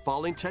 Arrange the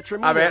falling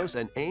A ver, tetraminos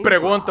and aim for a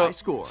pregunto, high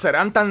score.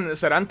 ¿serán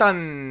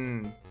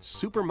tan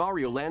Super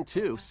Mario Land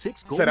 2,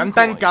 6 golden ¿serán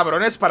tan coins.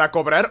 cabrones para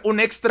cobrar un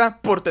extra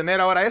por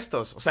tener ahora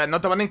estos? O sea, no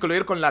te van a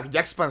incluir con la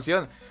ya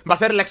expansión. Va a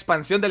ser la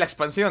expansión de la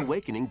expansión.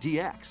 Awakening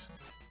DX.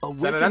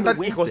 Serán Awaken the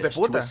tan hijos de windfish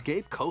to puta.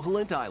 escape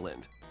Koholint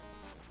Island.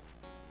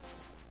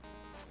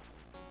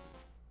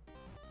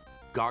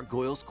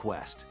 Gargoyle's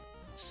Quest.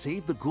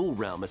 Save the Ghoul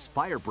Realm as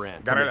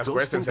Firebrand from the ¿Gargoyle's Ghost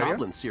Quest, en and serio?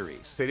 Goblin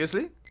series.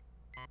 Seriously?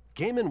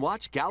 Game &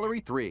 Watch Gallery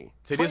 3.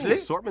 Seriously? Play an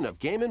assortment of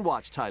Game &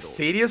 Watch titles.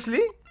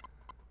 Seriously?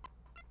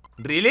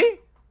 Really?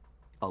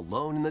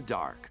 Alone in the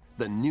Dark.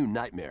 The New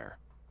Nightmare.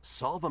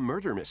 Solve a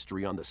murder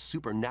mystery on the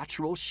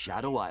supernatural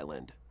Shadow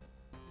Island.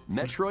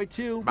 Metroid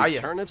 2, Vaya.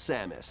 Return of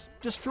Samus.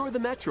 Destroy the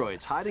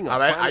Metroids hiding A on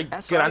ver, hay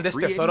planet grandes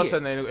tesoros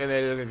SI-388. en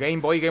el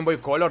Game Boy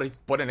Color y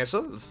ponen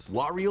eso.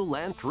 Wario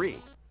Land 3.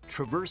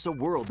 Traverse a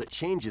world that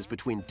changes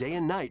between day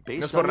and night No es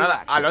based por on your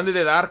nada. actions. Alone in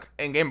the Dark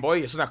en Game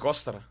Boy es una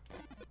costra.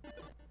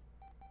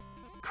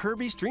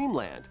 Kirby's Dream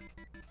Land.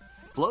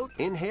 Float,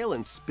 inhale,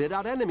 and spit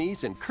out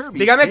enemies in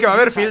Kirby's Dígame que va a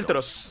haber title.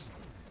 filtros.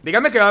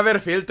 Dígame que va a haber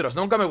filtros.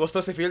 Nunca me gustó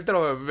ese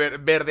filtro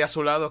verde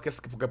azulado que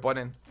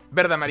ponen.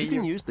 Verde You amarillo.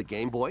 can use the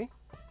Game Boy,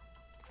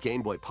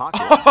 Game Boy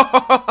Pocket,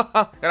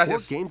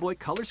 Gracias. or Game Boy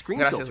Color screen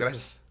Gracias, filters.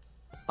 gracias.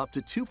 Up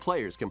to 2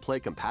 players can play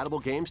compatible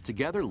games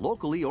together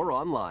locally or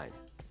online.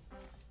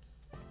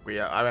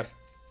 Cuidado, a ver.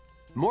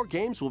 More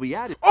games will be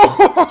added.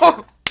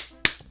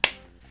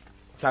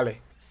 Sale.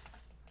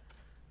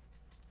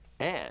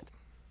 And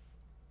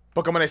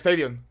Pokémon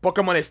Stadium.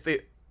 Pokémon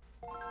Stadium.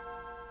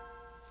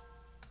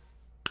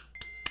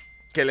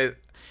 Que le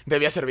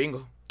debía ser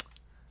bingo.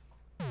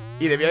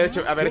 Y debía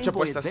haber hecho Game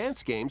Boy apuestas.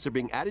 Advance games are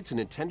being added to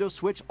Nintendo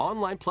Switch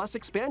Online Plus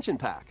expansion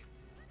pack.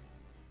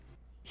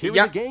 Here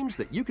ya. are the games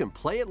that you can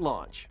play at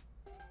launch.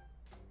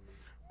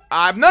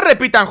 Ah, no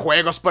repitan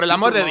juegos, por el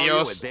amor de Super Mario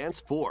Dios.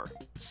 Advance 4,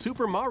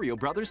 Super Mario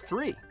Bros.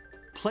 3.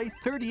 Play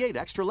 38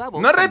 extra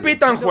levels. No from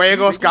repitan Nintendo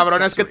juegos, Easy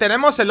cabrones, que Accessory.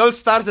 tenemos el All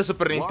Stars de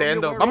Super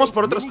Nintendo. WarioWare Vamos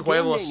por otros Minigame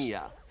juegos.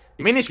 Mania.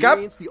 Minish Cap.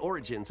 Experience the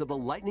origins of the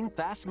lightning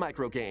fast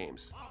micro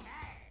games.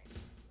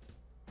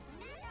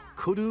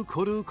 Kuru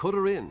Kuru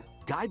Kururin.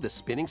 Guide the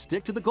spinning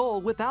stick to the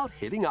goal without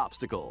hitting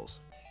obstacles.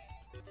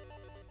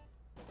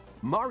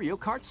 Mario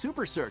Kart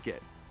Super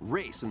Circuit.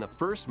 Race in the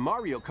first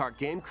Mario Kart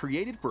game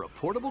created for a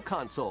portable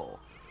console.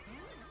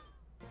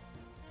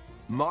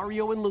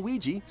 Mario and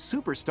Luigi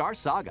Superstar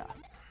Saga.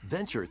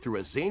 Venture through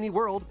a zany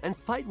world and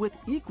fight with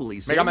equally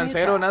zany Mega Man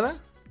Zero, attacks. nada.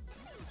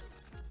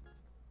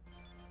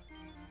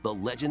 The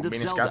Legend of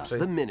Minish Zelda, Cap, sí.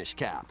 the Minish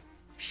Cap.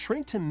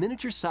 Shrink to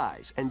miniature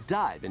size and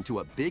dive into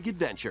a big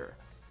adventure.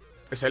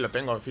 Ese lo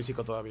tengo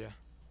físico todavía.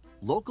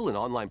 Local and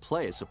online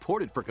play is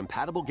supported for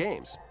compatible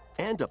games,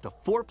 and up to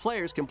 4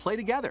 players can play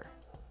together.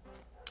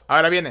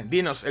 Ahora viene,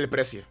 dinos el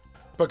precio.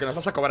 Porque nos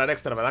vas a cobrar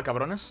extra, ¿verdad,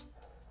 cabrones?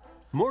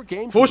 More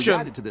games will be Fusion,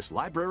 added to this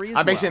library as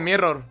Amazing well.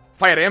 Mirror,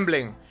 Fire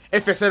Emblem,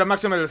 F0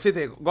 Maximum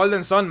City,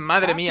 Golden Sun,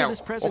 madre After mía.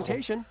 this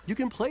presentation, you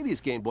can play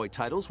these Game Boy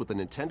titles with a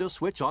Nintendo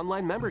Switch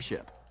Online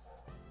membership.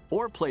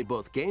 Or play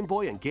both Game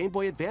Boy and Game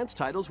Boy Advance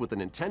titles with the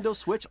Nintendo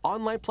Switch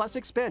Online Plus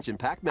expansion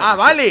pack Ah,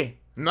 membership. vale.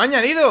 No ha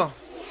añadido.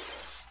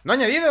 No ha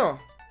añadido.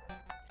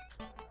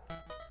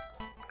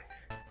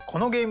 こ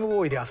のゲーム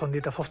ボーイで遊んで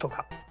いたソフト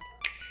が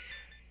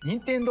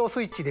任天堂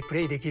スイッチでプ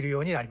レイできる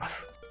ようになりま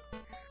す。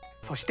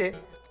そして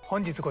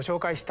本日ご紹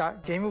介した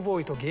ゲームボ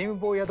ーイとゲーム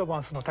ボーイアドバ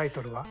ンスのタイ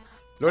トルは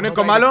Lo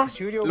único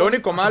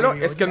malo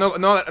es que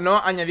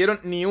no añadieron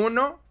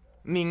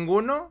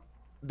ninguno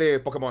de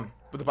Pokémon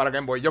para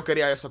Game Boy. Yo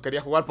quería eso,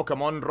 quería jugar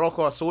Pokémon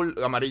rojo, azul,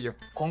 amarillo.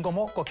 今後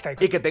もご期待くだ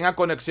さい。 Y que tenga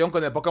conexión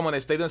con el Pokémon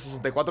Stadium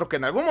 64 que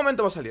en algún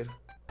momento va a salir.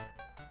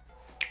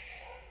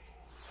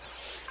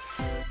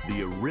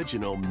 The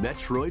original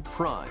Metroid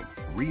Prime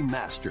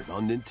remastered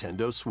on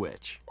Nintendo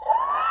Switch.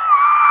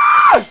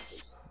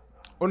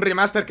 Un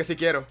remaster que sí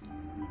quiero.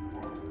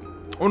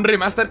 Un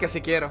remaster que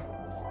sí quiero.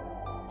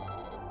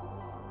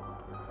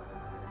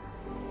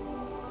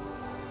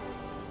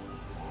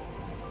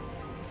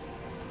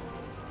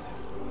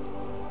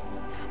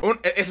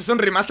 Ese es un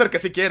remaster que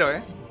sí quiero,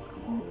 ¿eh?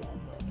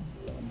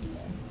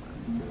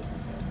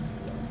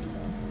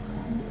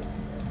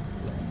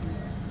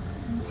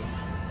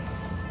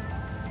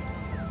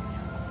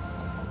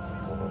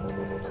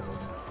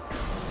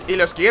 Y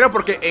los quiero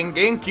porque en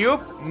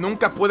GameCube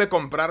nunca pude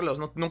comprarlos.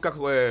 Nunca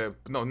jugué.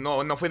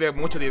 No fui de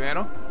mucho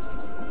dinero.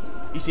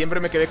 Y siempre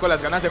me quedé con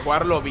las ganas de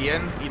jugarlo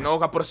bien y no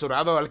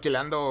apresurado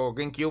alquilando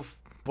GameCube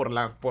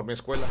por mi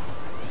escuela.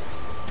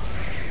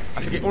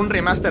 Así que un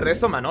remaster de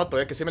esto me anoto,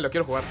 que sí me lo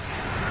quiero jugar.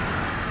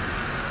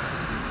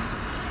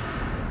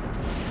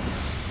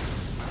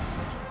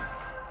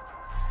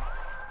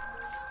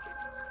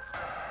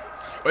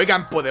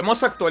 Oigan,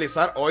 ¿podemos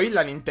actualizar hoy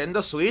la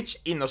Nintendo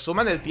Switch y nos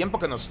suman el tiempo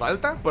que nos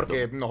falta?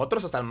 Porque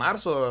nosotros hasta el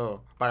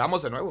marzo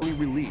pagamos de nuevo.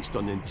 Released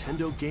on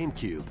Nintendo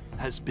GameCube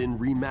has been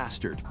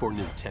remastered for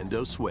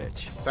Nintendo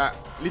Switch. O sea,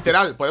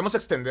 literal, podemos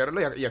extenderlo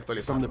y From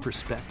actualizarlo. the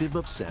perspective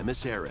of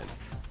Samus Aran.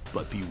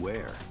 But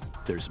beware,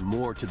 there's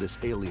more to this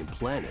alien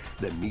planet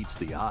than meets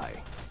the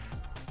eye.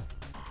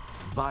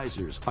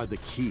 Visors are the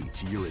key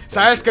to your adventure.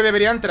 ¿Sabes qué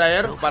deberían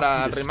traer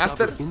para el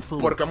remaster?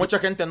 Porque mucha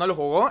gente no lo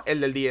jugó,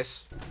 el del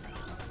 10.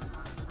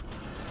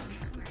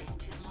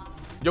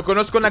 Yo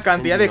conozco una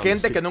cantidad de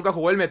gente que nunca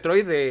jugó el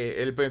Metroid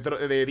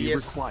de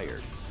 10.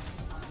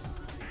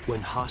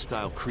 When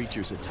hostile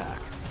creatures attack,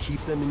 keep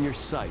them in your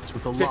sights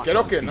with a Sí, lock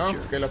creo que no,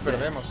 feature. que lo Then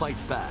perdemos. fight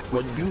back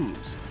with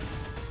beams,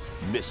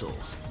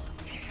 missiles,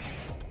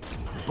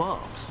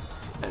 bombs,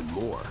 and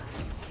more.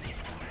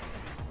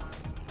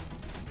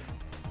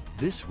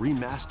 This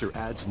remaster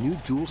adds new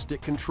dual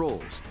stick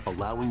controls,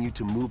 allowing you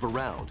to move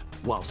around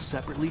while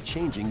separately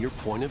changing your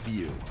point of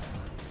view.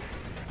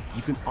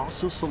 You can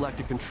also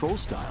select a control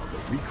style that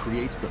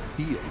recreates the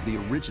feel of the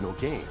original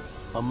game,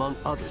 among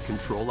other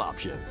control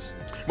options.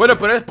 Bueno,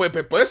 pero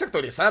puedes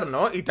actualizar,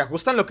 ¿no? Y te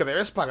ajustan lo que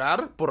debes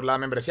pagar por la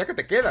membresía que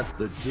te queda.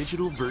 The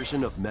digital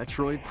version of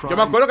Metroid Prime Yo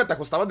me acuerdo que te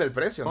ajustaban del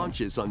precio, ¿no?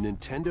 launches on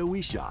Nintendo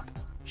eShop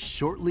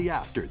shortly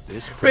after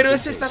this Pero presentation.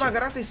 ese estaba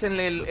gratis en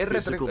el The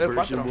physical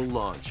version will R4.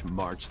 launch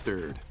March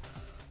 3rd.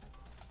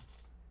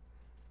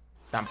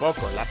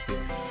 Tampoco, lástima.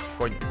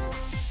 Coño.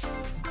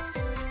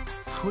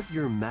 Put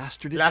your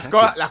master Las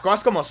detective.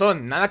 cosas como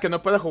son. Nada que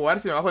no pueda jugar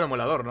si me bajo el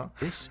emulador, ¿no?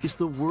 This is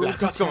the World Las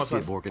cosas como son.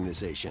 Detective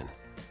Organization.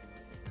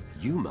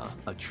 Yuma,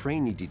 a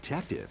trainee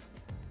detective,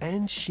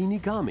 and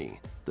Shinigami,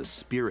 the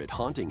spirit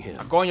haunting him.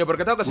 Ah, coño, ¿por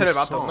qué tengo que ser will el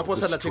vato? ¿No solve puedo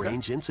the ser la chica?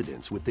 strange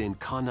incidents within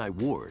Kanai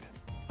Ward,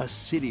 a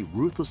city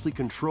ruthlessly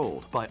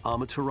controlled by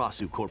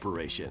Amaterasu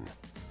Corporation.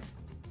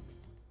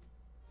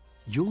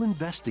 You'll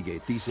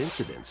investigate these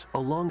incidents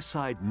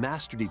alongside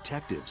master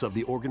detectives of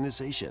the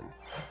organization.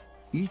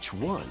 Each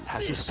one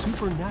has a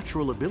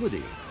supernatural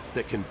ability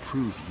that can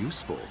prove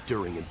useful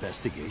during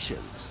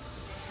investigations.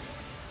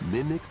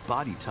 Mimic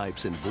body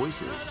types and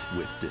voices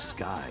with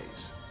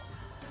disguise.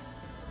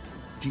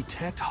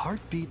 Detect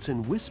heartbeats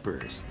and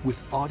whispers with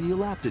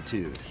audio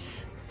aptitude.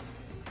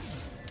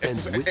 And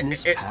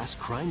witness past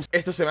crimes.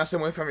 Esto se me hace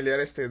muy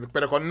familiar,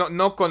 pero con,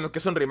 no con que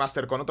es un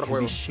remaster, con otro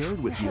juego.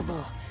 Shared with you.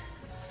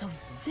 So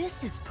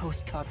this is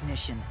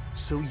post-cognition.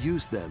 So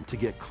use them to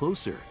get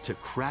closer to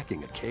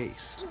cracking a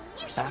case.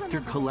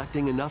 After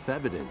collecting enough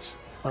evidence,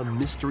 a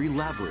mystery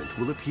labyrinth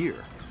will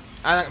appear.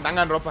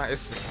 Danganronpa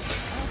es.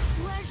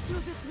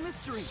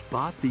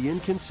 Spot the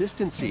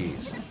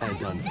inconsistencies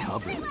and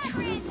uncover the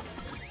truth.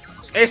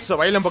 Eso,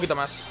 baila un poquito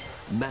más.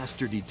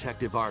 Master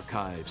Detective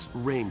Archives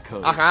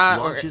Raincoat Ajá,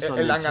 launches on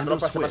el Nintendo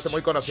Danganronpa se me hace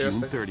muy conocido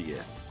June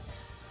 30th.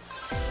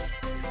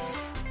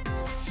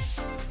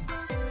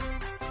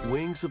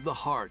 Wings of the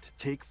Heart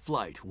take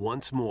flight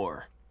once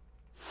more.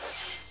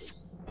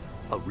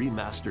 A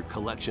remastered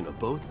collection of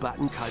both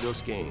Baten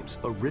Kaidos games.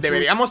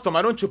 Deberíamos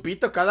tomar un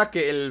chupito cada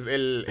que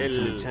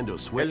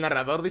el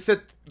narrador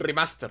dice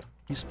remaster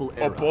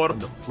o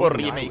port o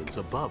remake.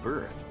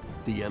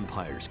 The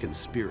Empire's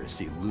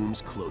conspiracy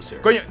looms closer.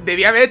 Coño,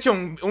 debía haber hecho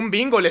un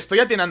bingo, le estoy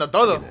atinando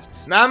todo.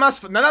 Nada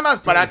más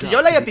para que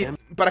yo le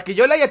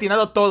haya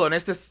atinado todo en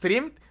este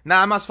stream,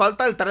 nada más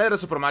falta el trailer de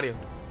Super Mario.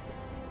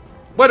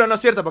 Bueno, no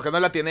es cierto, porque no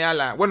la atiné a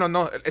la... Bueno,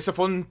 no, eso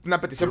fue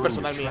una petición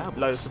personal mía,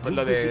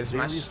 lo de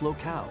Smash.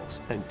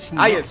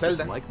 Ah, y el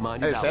Zelda.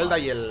 El Zelda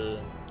y el...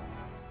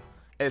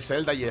 El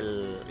Zelda y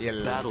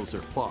el... Battles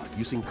are fought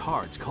using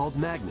cards called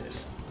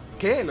Magnus.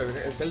 ¿Qué?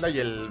 El Zelda y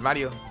el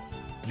Mario.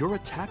 Your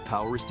attack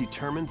power is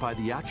determined by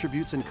the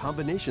attributes and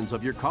combinations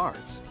of your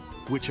cards,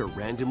 which are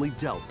randomly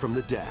dealt from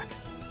the deck.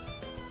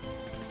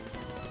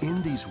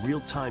 In these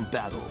real-time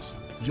battles,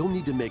 you'll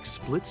need to make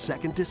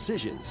split-second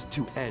decisions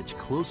to edge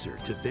closer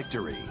to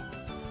victory.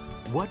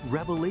 What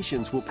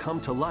revelations will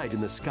come to light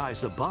in the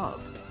skies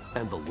above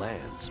and the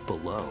lands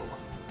below?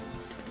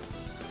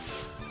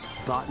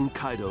 Baten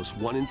Kaidos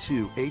 1 and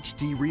 2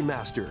 HD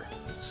Remaster.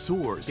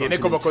 Tiene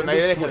como con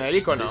aire de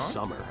genérico, ¿no?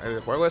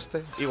 El juego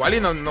este. Igual y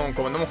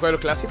como no me juego el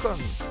clásico,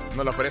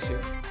 no lo aprecio.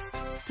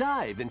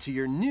 Dive into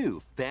your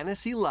new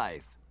fantasy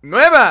life.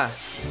 ¡Nueva!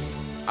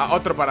 Ah,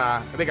 otro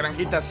de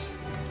granjitas.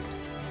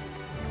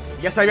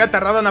 Ya se había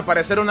tardado en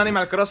aparecer un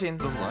Animal Crossing.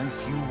 The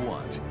life you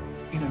want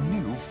in a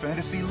new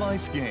fantasy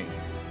life game.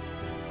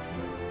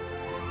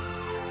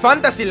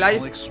 Fantasy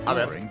Life. A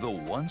ver. Exploring the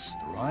once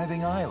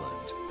thriving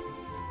island,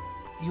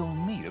 you'll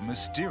meet a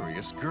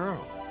mysterious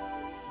girl.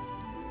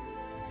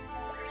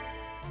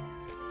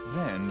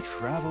 Then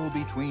travel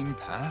between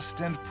past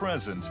and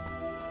present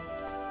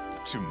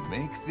to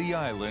make the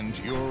island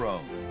your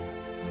own.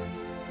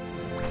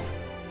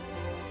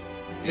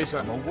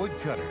 Become a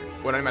woodcutter,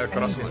 Bueno, Animal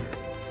Crossing. angler,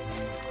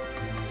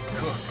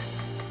 cook,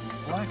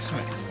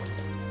 blacksmith,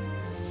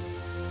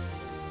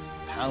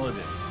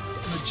 paladin,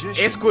 magician,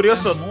 Es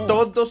curioso, and more.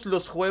 todos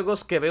los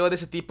juegos que veo de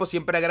ese tipo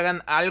siempre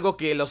agregan algo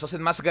que los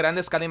hacen más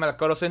grandes que Animal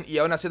Crossing, y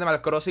aún así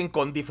Animal Crossing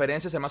con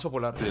diferencias es más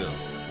popular.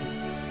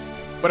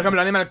 Por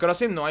ejemplo, en Animal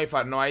Crossing no hay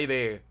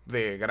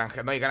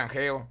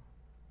granjeo,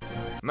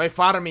 no hay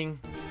farming.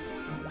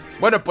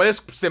 Bueno,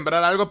 puedes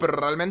sembrar algo, pero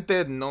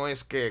realmente no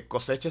es que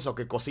coseches o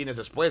que cocines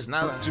después,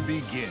 nada.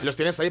 Los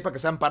tienes ahí para que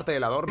sean parte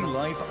del adorno.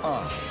 Life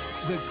on,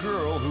 the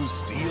girl who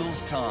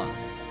steals time.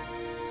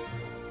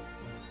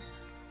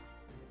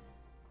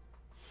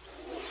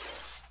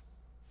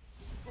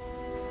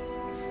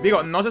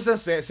 Digo, no sé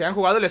si se han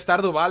jugado el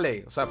Stardew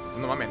Valley. O sea,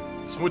 no mames,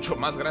 es mucho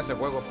más grande ese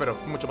juego, pero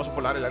mucho más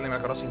popular el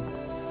Animal Crossing.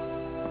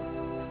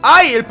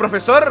 ¡Ay! El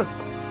profesor.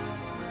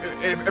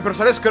 El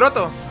profesor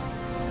escroto.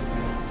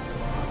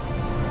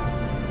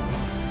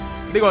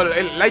 Digo,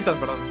 el Lighton,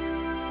 perdón.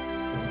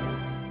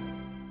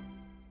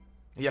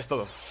 Y ya es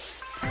todo.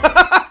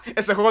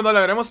 Ese juego no lo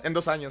veremos en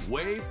 2 años.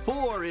 Wave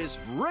 4 is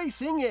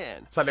racing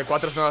in. Sale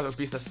 4 nuevas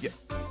pistas.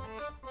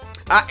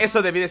 Ah,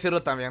 eso debí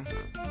decirlo también.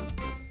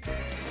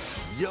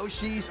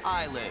 Yoshi's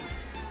Island.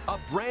 A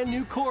brand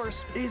new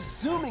course is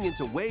zooming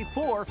into Wave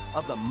 4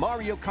 of the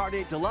Mario Kart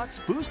 8 Deluxe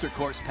Booster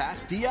Course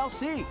Pass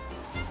DLC.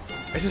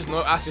 Ese es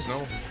nuevo. Ah, sí es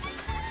nuevo.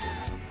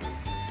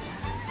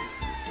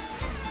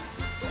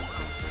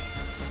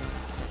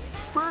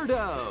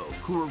 Birdo,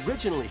 who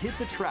originally hit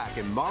the track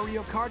in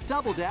Mario Kart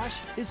Double Dash,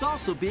 is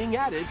also being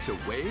added to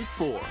Wave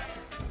 4.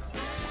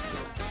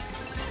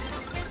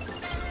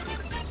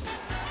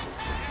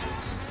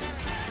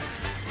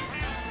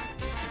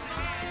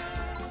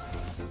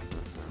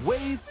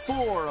 Wave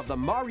 4 of the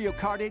Mario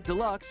Kart 8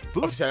 Deluxe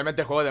Oficialmente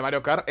el juego de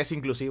Mario Kart es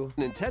inclusivo.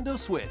 Nintendo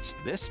Switch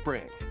this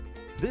spring.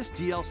 This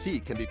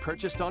DLC can be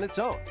purchased on its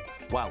own,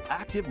 while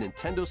active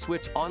Nintendo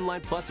Switch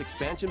Online Plus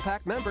Expansion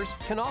Pack members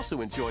can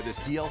also enjoy this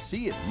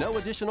DLC at no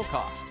additional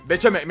cost. De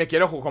hecho, me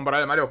quiero comprar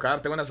el Mario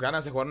Kart. Tengo unas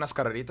ganas de jugar unas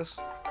carreritas.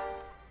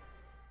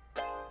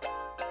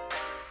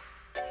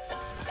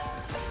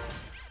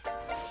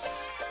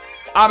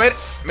 A ver,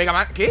 Mega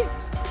Man, ¿qué?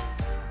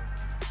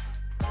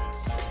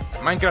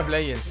 Minecraft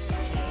Legends.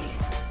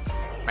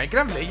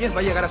 ¿Minecraft Legends va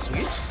a llegar a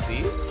Switch?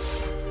 Sí.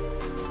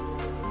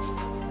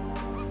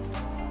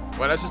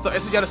 Bueno,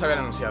 eso ya los habían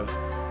anunciado.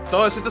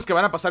 todos estos que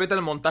van a pasar ahorita en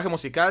el montaje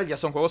musical ya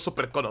son juegos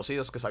súper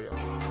conocidos que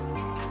sabíamos.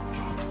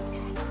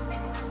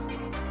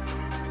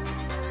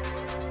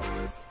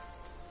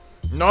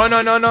 No,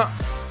 no, no, no.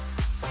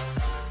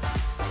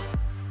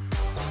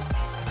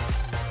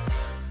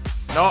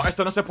 No,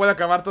 esto no se puede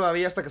acabar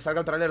todavía hasta que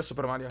salga el tráiler de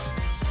Super Mario.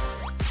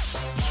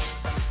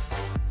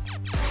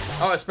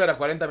 Oh, espera,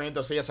 40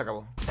 minutos, sí, ya se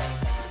acabó.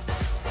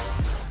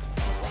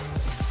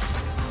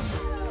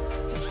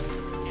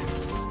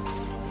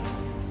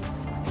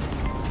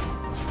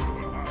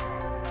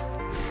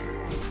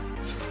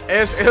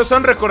 Esos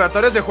son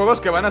recordatorios de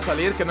juegos que van a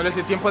salir, que no les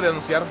dio tiempo de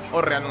anunciar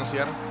o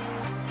reanunciar.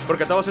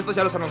 Porque todos estos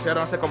ya los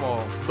anunciaron hace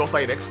como 2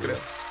 directs, creo.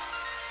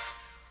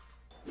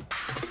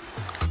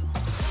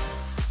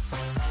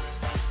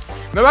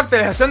 Nueva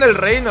actualización del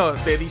reino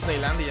de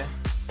Disneylandia.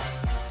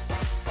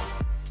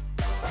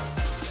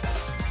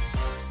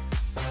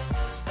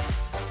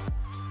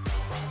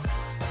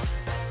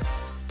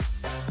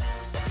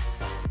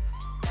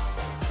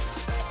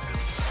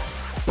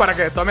 Para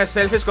que tomes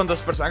selfies con tus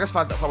personajes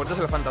favoritos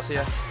de la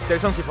fantasía.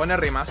 Tales of Symphonia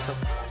Remaster.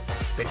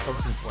 Tales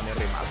of Symphonia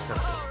Remaster.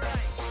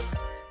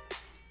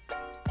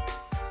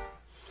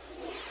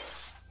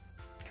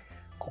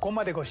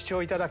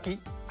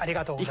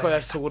 Hijo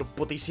de su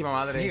putísima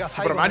madre.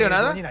 Super Mario,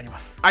 nada.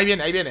 Ahí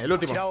viene, el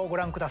último.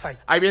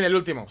 Ahí viene el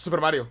último,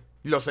 Super Mario.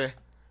 Lo sé.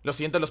 Lo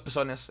siento en los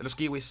pezones, en los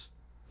kiwis.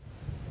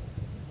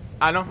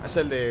 Ah, no, es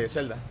el de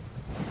Zelda.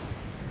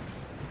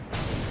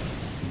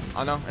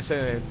 Ah, no, es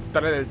el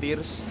trailer del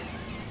Tears.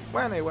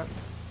 Bueno, igual.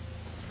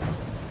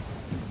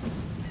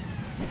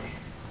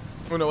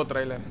 Un nuevo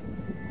tráiler.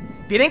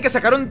 Tienen que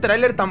sacar un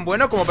tráiler tan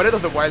bueno como Breath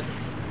of the Wild.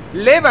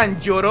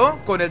 Levan lloró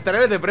con el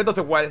tráiler de Breath of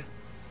the Wild.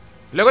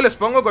 Luego les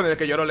pongo con el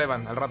que lloró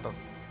Levan al rato.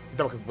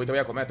 Te voy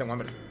a comer, tengo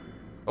hambre.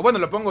 O bueno,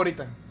 lo pongo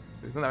ahorita,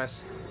 de una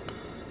vez.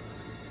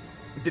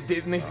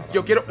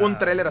 Yo quiero un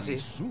tráiler así.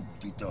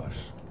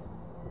 Súbditos.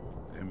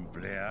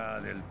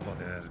 Emplead el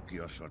poder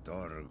que os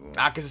otorgo.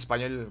 Ah, que es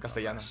español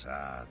castellano.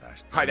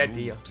 Hasta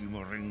el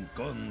último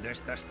rincón de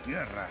estas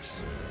tierras.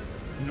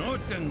 No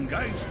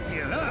tengáis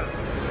piedad.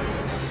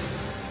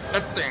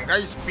 No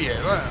tengáis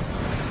piedad.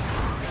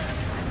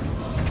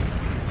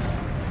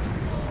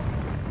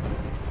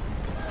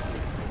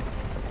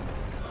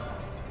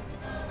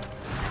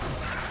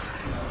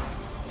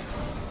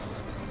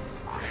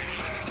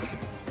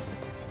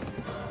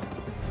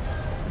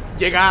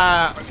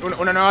 Llega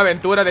una nueva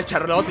aventura de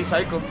Charlotte y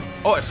Saico.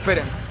 Oh,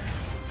 esperen.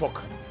 Fuck.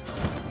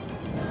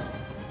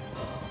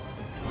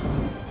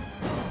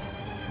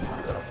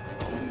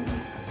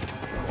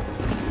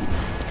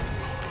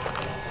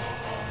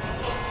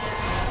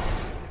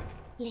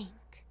 Link,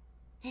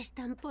 es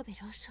tan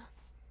poderoso.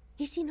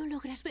 ¿Y si no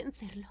logras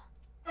vencerlo?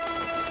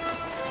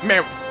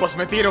 Pues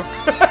me tiro.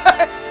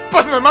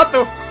 Pues me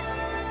mato.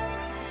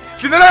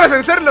 Si no logras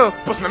vencerlo,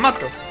 pues me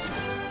mato.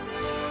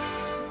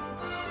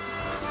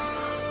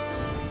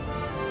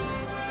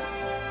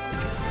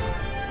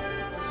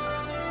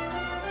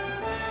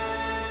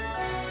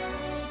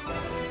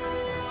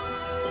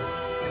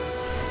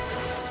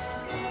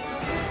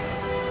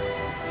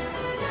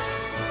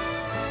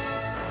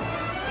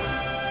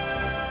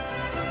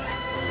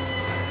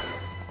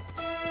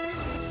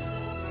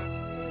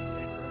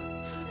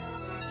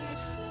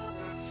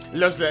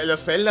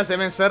 Los Zeldas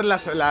deben ser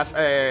las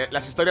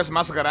historias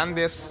más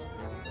grandes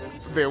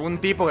de un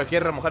tipo que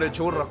quiere remojar el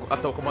churro a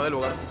todo como de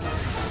lugar.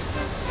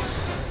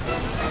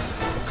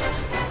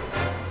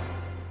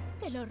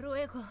 Te lo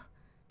ruego,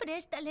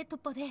 préstale tu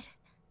poder.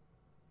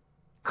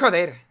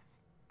 Joder.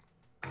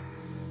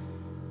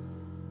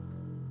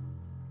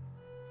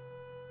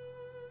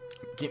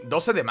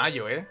 ¿12 12 de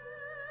mayo, ¿eh?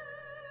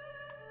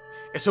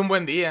 Es un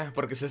buen día,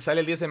 porque si sale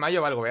el 10 de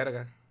mayo va algo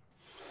verga.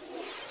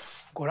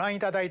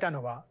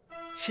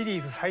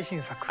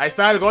 Ahí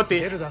está el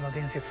GOTY.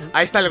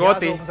 Ahí está el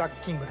GOTY.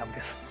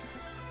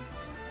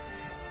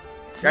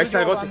 Ahí está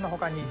el GOTY.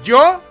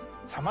 Yo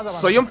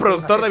soy un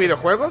productor de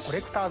videojuegos.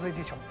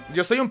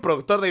 Yo soy un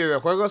productor de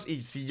videojuegos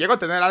y si llego a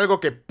tener algo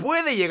que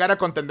puede llegar a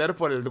contender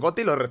por el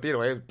GOTY, lo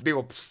retiro,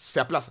 Digo, se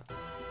aplaza.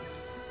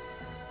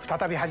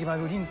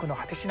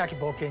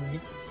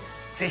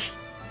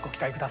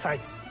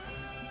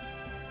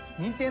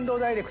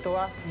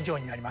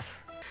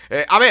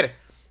 A ver,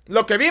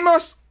 lo que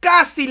vimos,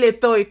 casi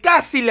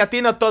le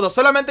atino todo.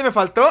 Solamente me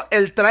faltó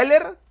el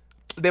tráiler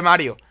de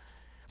Mario.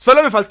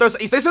 Solo me faltó eso.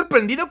 Y estoy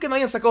sorprendido que no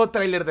hayan sacado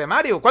tráiler de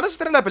Mario. ¿Cuándo se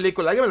estrena la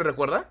película? ¿Alguien me lo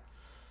recuerda?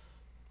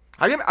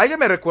 ¿Alguien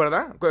me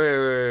recuerda?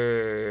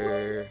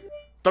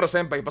 Toro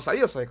Senpai. Pues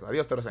adiós, Saico.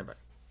 Adiós, Toro Senpai.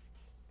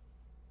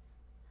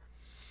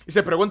 Y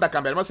se pregunta,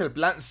 ¿cambiaremos el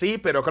plan? Sí,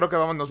 pero creo que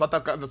nos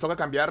toca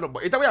cambiarlo.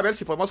 Ahorita voy a ver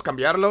si podemos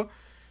cambiarlo.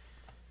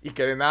 Y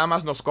que nada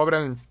más nos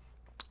cobren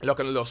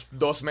los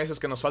 2 meses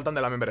que nos faltan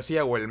de la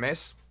membresía o el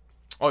mes.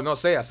 O no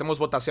sé, hacemos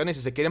votaciones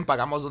y si quieren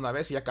pagamos de una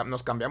vez y ya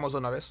nos cambiamos de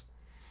una vez.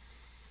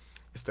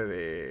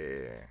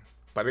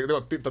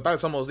 Total,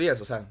 somos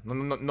 10, o sea,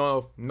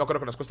 no creo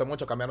que nos cueste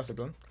mucho cambiarnos el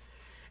plan.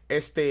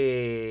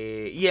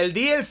 Y el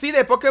DLC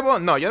de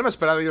Pokémon. No, yo no me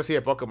esperaba el DLC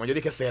de Pokémon. Yo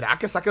dije, ¿será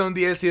que saquen un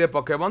DLC de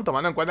Pokémon?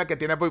 Tomando en cuenta que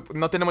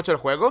no tiene mucho el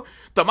juego.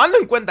 Tomando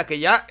en cuenta que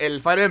ya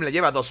el Fire Emblem le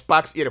lleva 2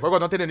 packs y el juego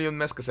no tiene ni un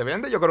mes que se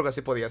vende. Yo creo que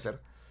sí podía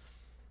ser.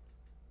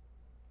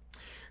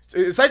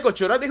 Saico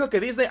Chura dijo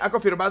que Disney ha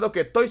confirmado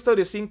que Toy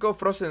Story 5,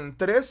 Frozen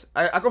 3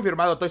 ha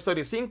confirmado Toy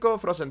Story 5,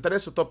 Frozen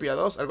 3, Zootopia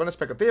 2. ¿Alguna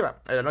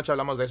expectativa? En la noche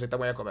hablamos de eso y te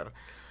voy a comer.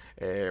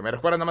 Me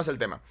recuerda nada más el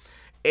tema.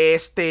 Y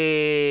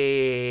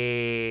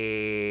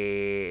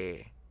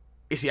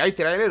si hay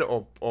trailer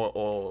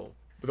o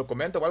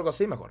documento o algo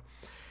así, mejor.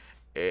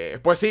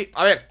 Pues sí,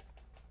 a ver.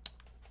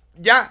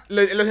 Ya,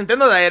 los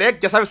Nintendo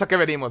Direct, ya sabes a qué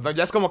venimos, ¿no?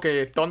 Ya es como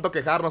que tonto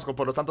quejarnos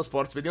por los tantos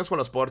ports. Venimos con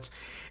los ports.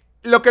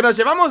 Lo que nos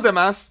llevamos de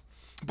más,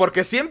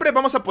 porque siempre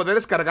vamos a poder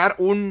descargar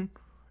un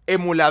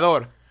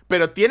emulador,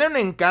 pero tiene un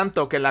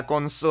encanto que en la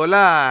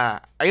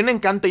consola... Hay un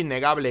encanto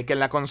innegable que en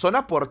la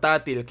consola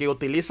portátil que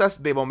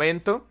utilizas de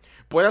momento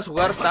puedas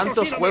jugar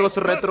tantos juegos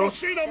retro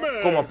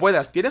como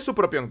puedas. Tiene su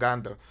propio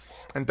encanto.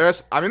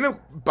 Entonces, a mí me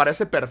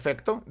parece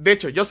perfecto. De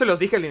hecho, yo se los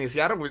dije al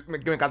iniciar, me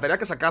encantaría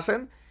que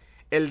sacasen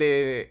el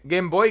de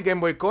Game Boy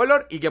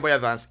Color y Game Boy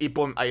Advance. Y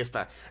pum, ahí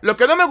está. Lo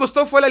que no me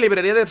gustó fue la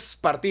librería de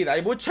partida.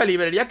 Hay mucha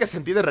librería que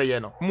sentí de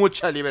relleno.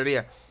 Mucha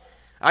librería.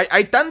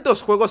 Hay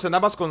tantos juegos en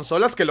ambas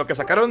consolas que lo que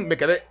sacaron me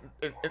quedé...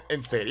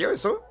 ¿En serio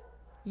eso?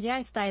 Ya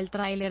está el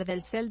tráiler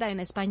del Zelda en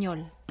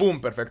español. Pum,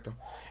 perfecto.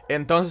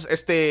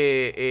 Entonces,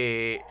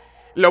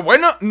 lo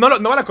bueno, no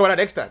van a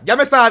cobrar extra. Ya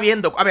me estaba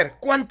viendo. A ver,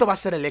 ¿cuánto va a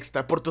ser el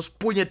extra por tus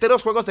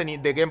puñeteros juegos de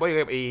Game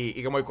Boy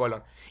y Game Boy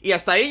Color? Y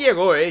hasta ahí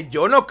llegó,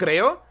 Yo no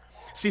creo.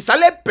 Si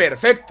sale,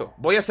 perfecto.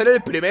 Voy a ser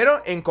el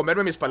primero en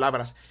comerme mis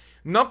palabras.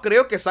 No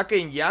creo que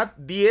saquen ya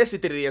 10 y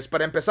 3DS.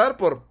 Para empezar,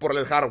 por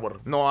el hardware.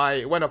 No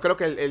hay... Bueno, creo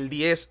que el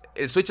 10...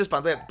 El Switch es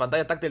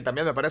pantalla táctil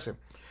también, me parece.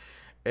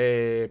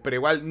 Pero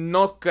igual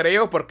no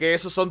creo, porque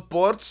esos son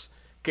ports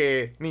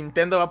que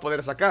Nintendo va a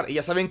poder sacar. Y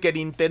ya saben que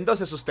Nintendo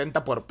se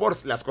sustenta por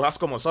ports, las cosas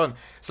como son.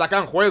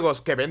 Sacan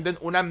juegos que venden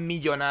una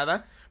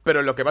millonada,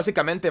 pero lo que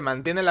básicamente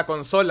mantiene la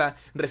consola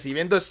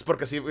recibiendo es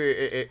porque si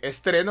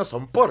estrenos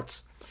son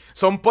ports.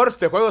 Son ports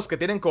de juegos que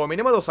tienen como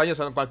mínimo 2 años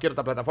en cualquier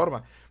otra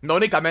plataforma. No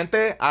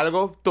únicamente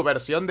tu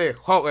versión de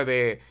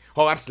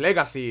Hogwarts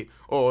Legacy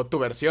o tu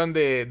versión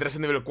de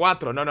Resident Evil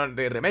 4, no,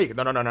 de remake.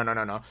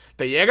 No.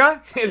 Te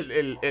llega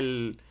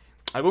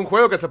algún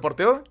juego que se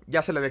porteó,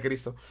 ya se le de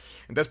Cristo.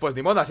 Entonces, pues,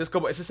 ni modo, así es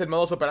como... Ese es el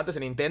modo operante de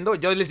Nintendo.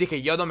 Yo les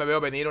dije, yo no me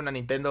veo venir una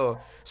Nintendo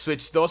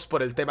Switch 2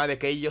 por el tema de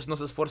que ellos no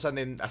se esfuerzan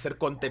en hacer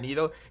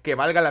contenido que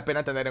valga la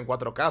pena tener en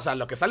 4K. O sea,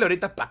 lo que sale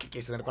ahorita, ¿para qué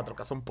quieres tener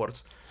 4K? Son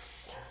ports.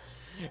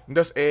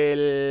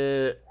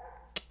 Entonces,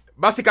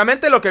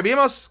 básicamente lo que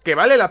vimos que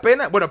vale la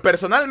pena... Bueno,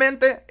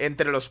 personalmente,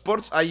 entre los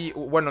ports hay...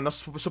 Bueno, no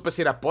supe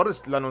si era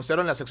ports, lo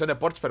anunciaron en la sección de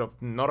ports, pero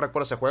no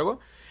recuerdo ese juego.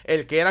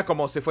 El que era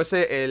como si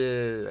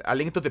fuese A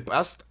Link to the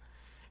Past,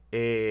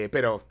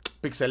 pero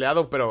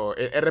pixeleado, pero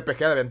RPG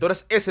de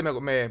aventuras. Ese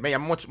me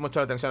llamó mucho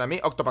la atención a mí.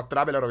 Octopath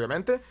Traveler,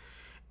 obviamente.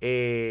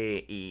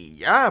 Y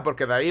ya,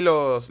 porque de ahí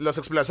los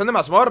exploración de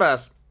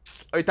mazmorras,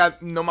 ahorita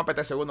no me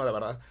apetece uno, de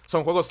verdad.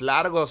 Son juegos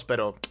largos,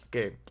 pero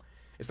que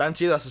están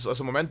chidos a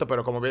su momento.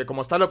 Pero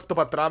como está el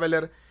Octopath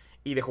Traveler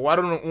y de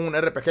jugar un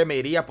RPG, me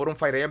iría por un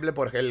Fire Emblem,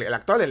 porque el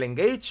actual, el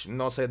Engage,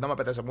 no sé, no me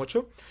apetece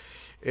mucho.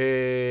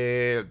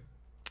 De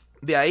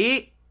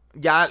ahí...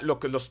 Ya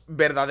los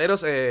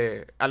verdaderos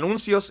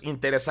anuncios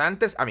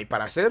interesantes, a mi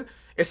parecer,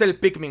 es el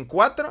Pikmin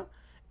 4,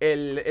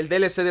 el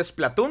DLC de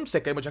Splatoon.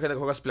 Sé que hay mucha gente que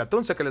juega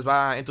Splatoon, sé que les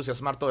va a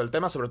entusiasmar todo el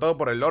tema, sobre todo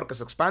por el lore que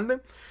se expande.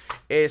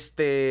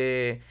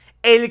 El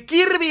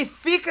Kirby,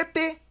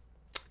 fíjate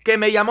que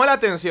me llamó la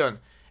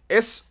atención.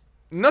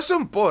 No es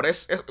un port,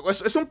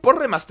 es un port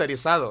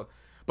remasterizado,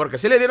 porque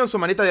sí le dieron su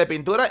manita de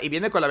pintura y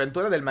viene con la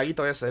aventura del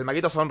maguito ese, el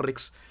maguito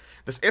Sonrix.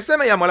 Entonces, ese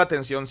me llamó la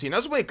atención. Si no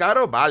es muy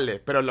caro, vale.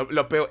 Pero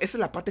lo peor, esa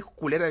es la parte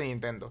culera de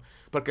Nintendo.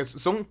 Porque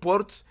son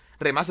ports,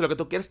 remaster, lo que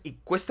tú quieres, y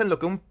cuestan lo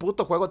que un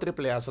puto juego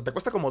AAA. O sea, te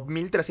cuesta como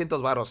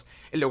 1300 varos.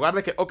 En lugar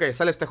de que, ok,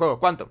 sale este juego,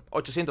 ¿cuánto?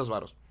 800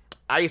 varos.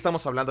 Ahí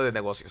estamos hablando de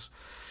negocios.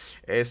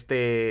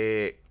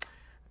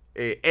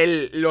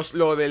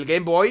 Lo del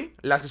Game Boy,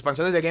 las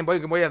expansiones de Game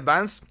Boy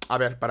Advance, a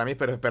ver, para mí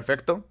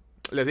perfecto.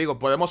 Les digo,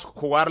 podemos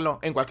jugarlo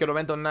en cualquier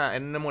momento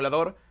en un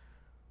emulador,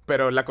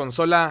 pero la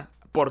consola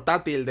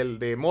portátil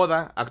de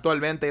moda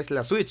actualmente es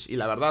la Switch. Y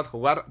la verdad,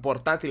 jugar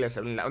portátiles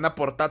en una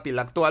portátil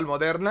actual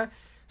moderna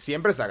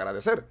siempre es de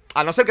agradecer.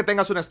 A no ser que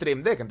tengas un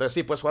Stream Deck, entonces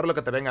sí, puedes jugar lo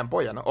que te venga en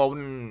polla, ¿no? O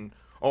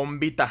un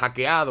Vita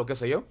hackeado, qué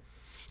sé yo.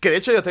 Que de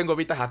hecho yo tengo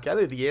Vita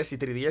hackeado y 10 y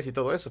 3DS y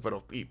todo eso,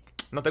 pero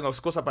no tengo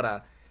excusa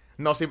para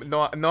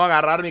no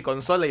agarrar mi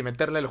consola y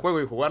meterle el juego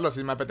y jugarlo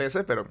si me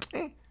apetece, pero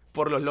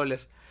por los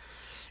loles.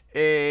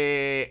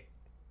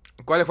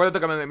 ¿Cuál fue el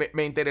otro que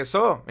me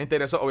interesó? Me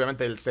interesó,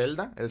 obviamente, el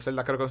Zelda. El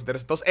Zelda creo que nos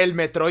interesa. Entonces, el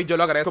Metroid, yo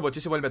lo agradezco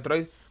muchísimo, el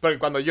Metroid. Porque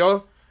cuando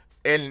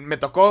me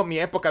tocó mi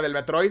época del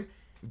Metroid,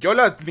 yo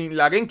la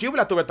GameCube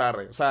la tuve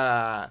tarde. O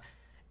sea,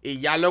 y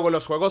ya luego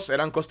los juegos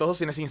eran costosos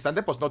y en ese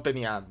instante, pues no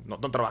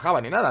trabajaba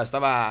ni nada.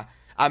 Estaba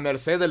a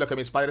merced de lo que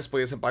mis padres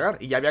pudiesen pagar.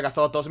 Y ya había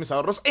gastado todos mis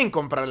ahorros en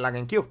comprar la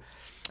GameCube.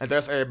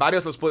 Entonces,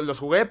 varios los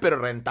jugué, pero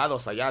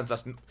rentados allá.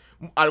 Entonces,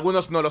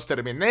 algunos no los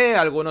terminé,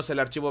 algunos el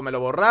archivo me lo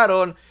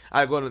borraron,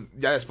 algunos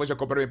ya después yo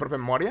compré mi propia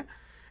memoria.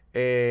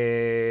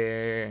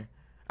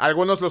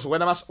 Algunos los jugué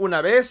nada más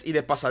una vez y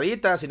de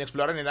pasadita, sin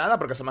explorar ni nada,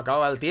 porque se me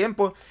acababa el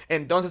tiempo.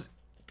 Entonces,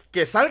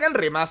 que salgan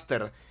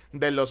remaster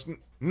de los...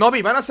 No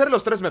vi, ¿van a ser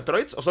los 3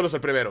 Metroids o solo es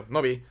el primero?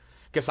 No vi.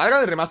 Que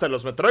salgan el remaster de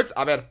los Metroids,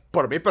 a ver,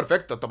 por mí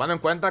perfecto, tomando en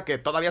cuenta que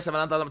todavía se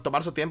van a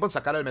tomar su tiempo en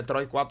sacar el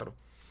Metroid 4.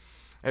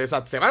 O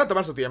sea, se van a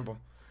tomar su tiempo.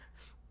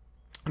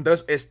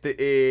 Entonces,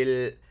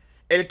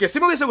 el que sí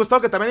me hubiese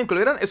gustado que también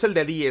incluyeran es el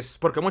de 10,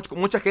 porque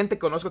mucha gente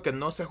conozco que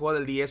no se juega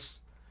del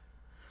 10.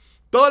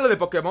 Todo lo de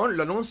Pokémon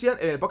lo anuncian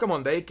en el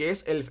Pokémon Day, que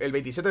es el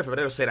 27 de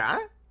febrero. ¿Será?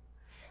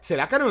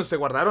 ¿Será que se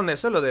guardaron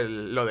eso, lo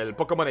del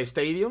Pokémon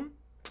Stadium?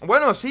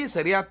 Bueno, sí,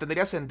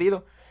 tendría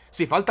sentido.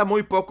 Si falta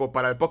muy poco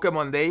para el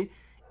Pokémon Day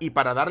y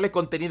para darle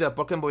contenido a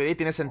Pokémon Day,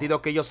 tiene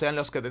sentido que ellos sean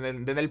los que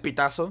den el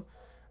pitazo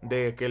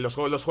de que los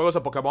juegos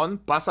de Pokémon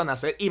pasan a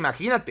ser...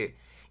 Imagínate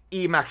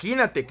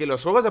que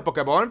los juegos de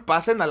Pokémon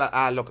pasen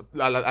a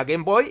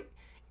Game Boy,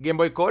 Game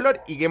Boy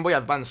Color y Game Boy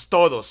Advance,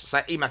 todos. O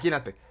sea,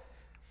 imagínate.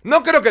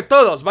 No creo que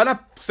todos, van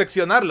a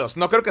seccionarlos.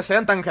 No creo que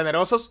sean tan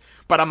generosos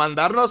para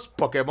mandarnos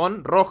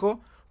Pokémon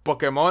rojo,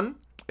 Pokémon,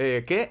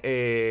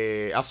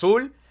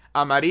 azul,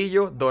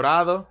 amarillo,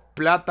 dorado,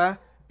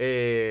 plata,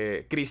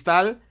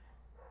 cristal,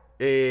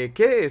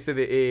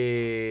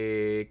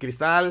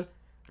 cristal,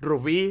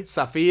 rubí,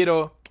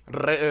 zafiro,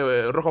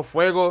 rojo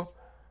fuego,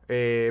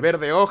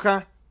 verde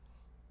hoja.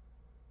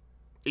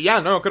 Y ya,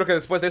 no, creo que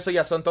después de eso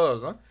ya son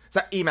todos, ¿no? O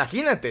sea,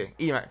 imagínate,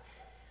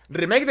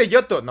 remake de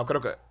Yoto, no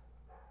creo que...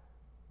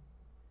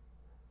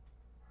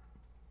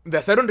 De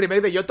hacer un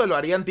remake de Yoto lo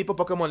harían tipo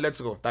Pokémon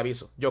Let's Go, te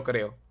aviso, yo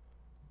creo.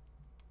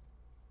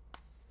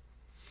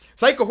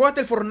 Saico,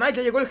 jugaste el Fortnite,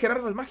 ya llegó el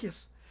Gerardo del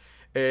Magias.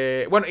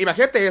 Bueno,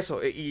 imagínate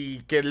eso,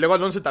 y que luego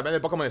anuncien también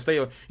el Pokémon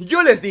Stadium.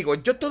 Yo les digo,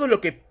 yo todo lo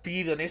que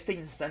pido en este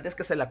instante es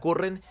que se la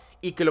curren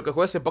y que lo que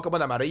juegues en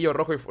Pokémon amarillo,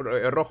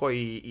 rojo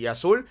y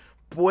azul,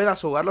 puedas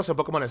jugarlos en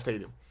Pokémon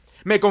Stadium.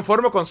 Me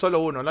conformo con solo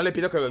uno, no le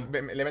pido que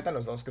le metan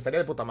los dos, que estaría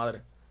de puta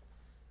madre.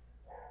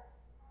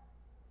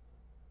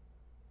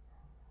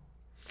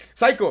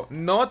 Saico,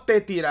 no te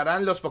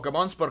tirarán los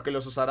Pokémon porque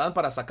los usarán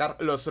para sacar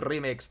los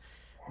remakes.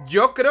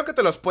 Yo creo que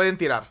te los pueden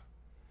tirar.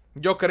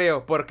 Yo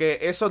creo, porque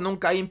eso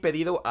nunca ha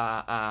impedido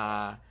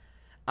a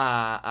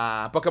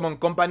Pokémon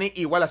Company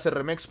igual hacer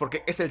remakes,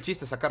 porque es el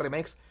chiste sacar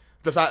remakes.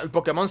 O sea, el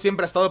Pokémon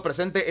siempre ha estado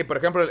presente, por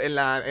ejemplo, en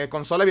la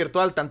consola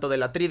virtual, tanto de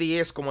la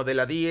 3DS como de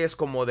la 10,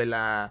 como de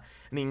la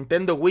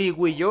Nintendo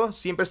Wii U,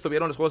 siempre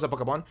estuvieron los juegos de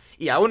Pokémon.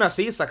 Y aún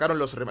así sacaron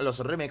los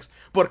remakes,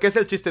 porque es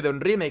el chiste de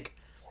un remake.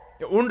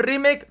 Un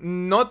remake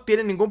no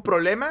tiene ningún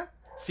problema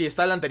si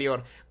está el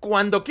anterior.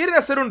 Cuando quieren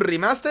hacer un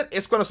remaster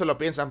es cuando se lo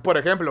piensan. Por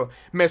ejemplo,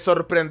 me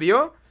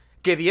sorprendió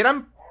que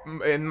dieran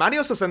en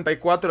Mario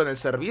 64 en el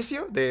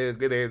servicio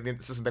de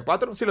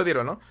 64. Sí lo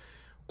dieron, ¿no?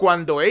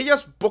 Cuando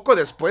ellos poco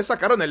después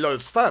sacaron el All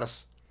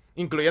Stars,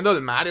 incluyendo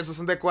el Mario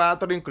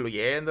 64,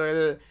 incluyendo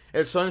el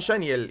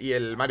Sunshine y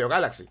el Mario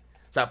Galaxy.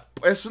 O sea,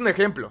 es un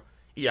ejemplo.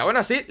 Y aún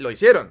así lo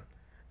hicieron.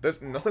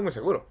 Entonces, no estoy muy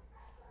seguro.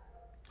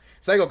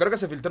 Saigo, creo que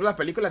se filtró la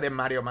película de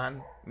Mario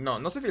Man.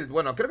 No se filtró.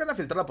 Bueno, creo que van a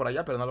filtrarla por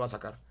allá, pero no lo va a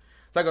sacar.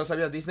 Saigo,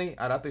 ¿sabías Disney?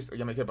 Arato,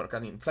 ya me dije por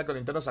acá. Saigo,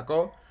 Nintendo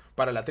sacó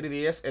para la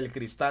 3DS el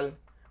cristal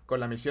con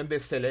la misión de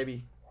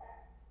Celebi.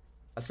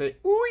 Hace...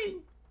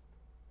 ¡Uy!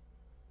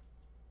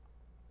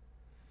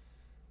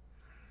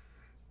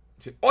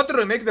 Sí. Otro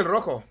remake del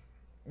rojo.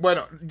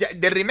 Bueno,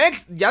 de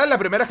remakes ya de la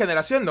primera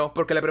generación no,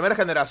 porque la primera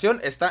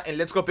generación está en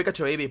Let's Go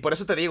Pikachu Baby. Por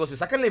eso te digo, si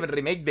sacan el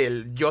remake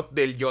del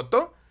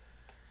Yoto,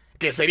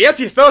 que sería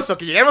chistoso,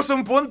 que lleguemos a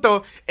un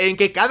punto en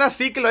que cada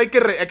ciclo hay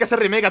que hacer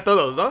remake a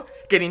todos, ¿no?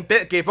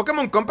 Que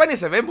Pokémon Company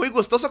se ve muy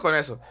gustoso con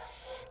eso.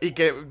 Y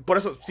que, por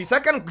eso, si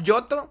sacan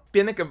Yoto,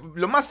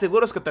 lo más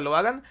seguro es que te lo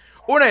hagan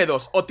una de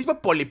dos, o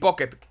tipo Polly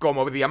Pocket,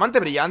 como Diamante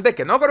Brillante,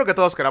 que no creo que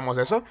todos queramos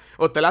eso,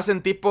 o te lo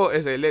hacen tipo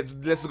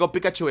Let's Go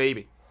Pikachu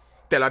Baby.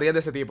 Te lo harían de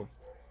ese tipo.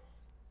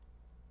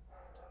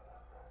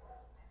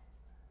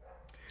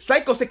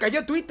 Saico, se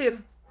cayó Twitter.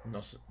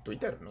 No sé,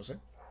 Twitter, no sé.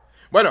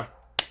 Bueno,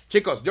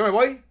 chicos, yo me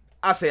voy.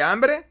 Hace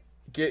hambre.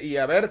 Y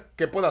a ver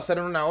qué puedo hacer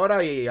en una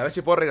hora. Y a ver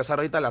si puedo regresar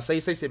ahorita a las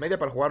 6 y media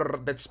para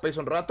jugar Dead Space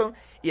un rato.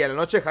 Y en la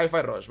noche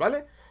Hi-Fi Rush,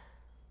 ¿vale?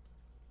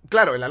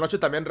 Claro, en la noche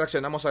también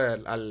reaccionamos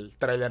al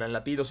tráiler en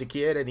latido si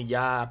quieren. Y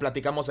ya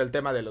platicamos el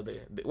tema de lo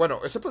de...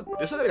 Bueno, eso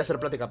debería ser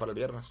plática para el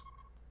viernes.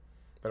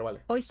 Pero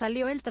vale. Hoy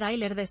salió el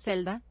tráiler de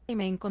Zelda. Y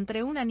me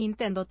encontré una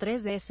Nintendo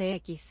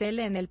 3DS XL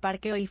en el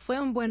parque. Hoy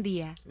fue un buen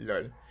día.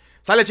 Lol.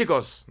 Sale,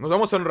 chicos, nos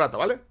vemos en un rato,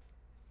 ¿vale?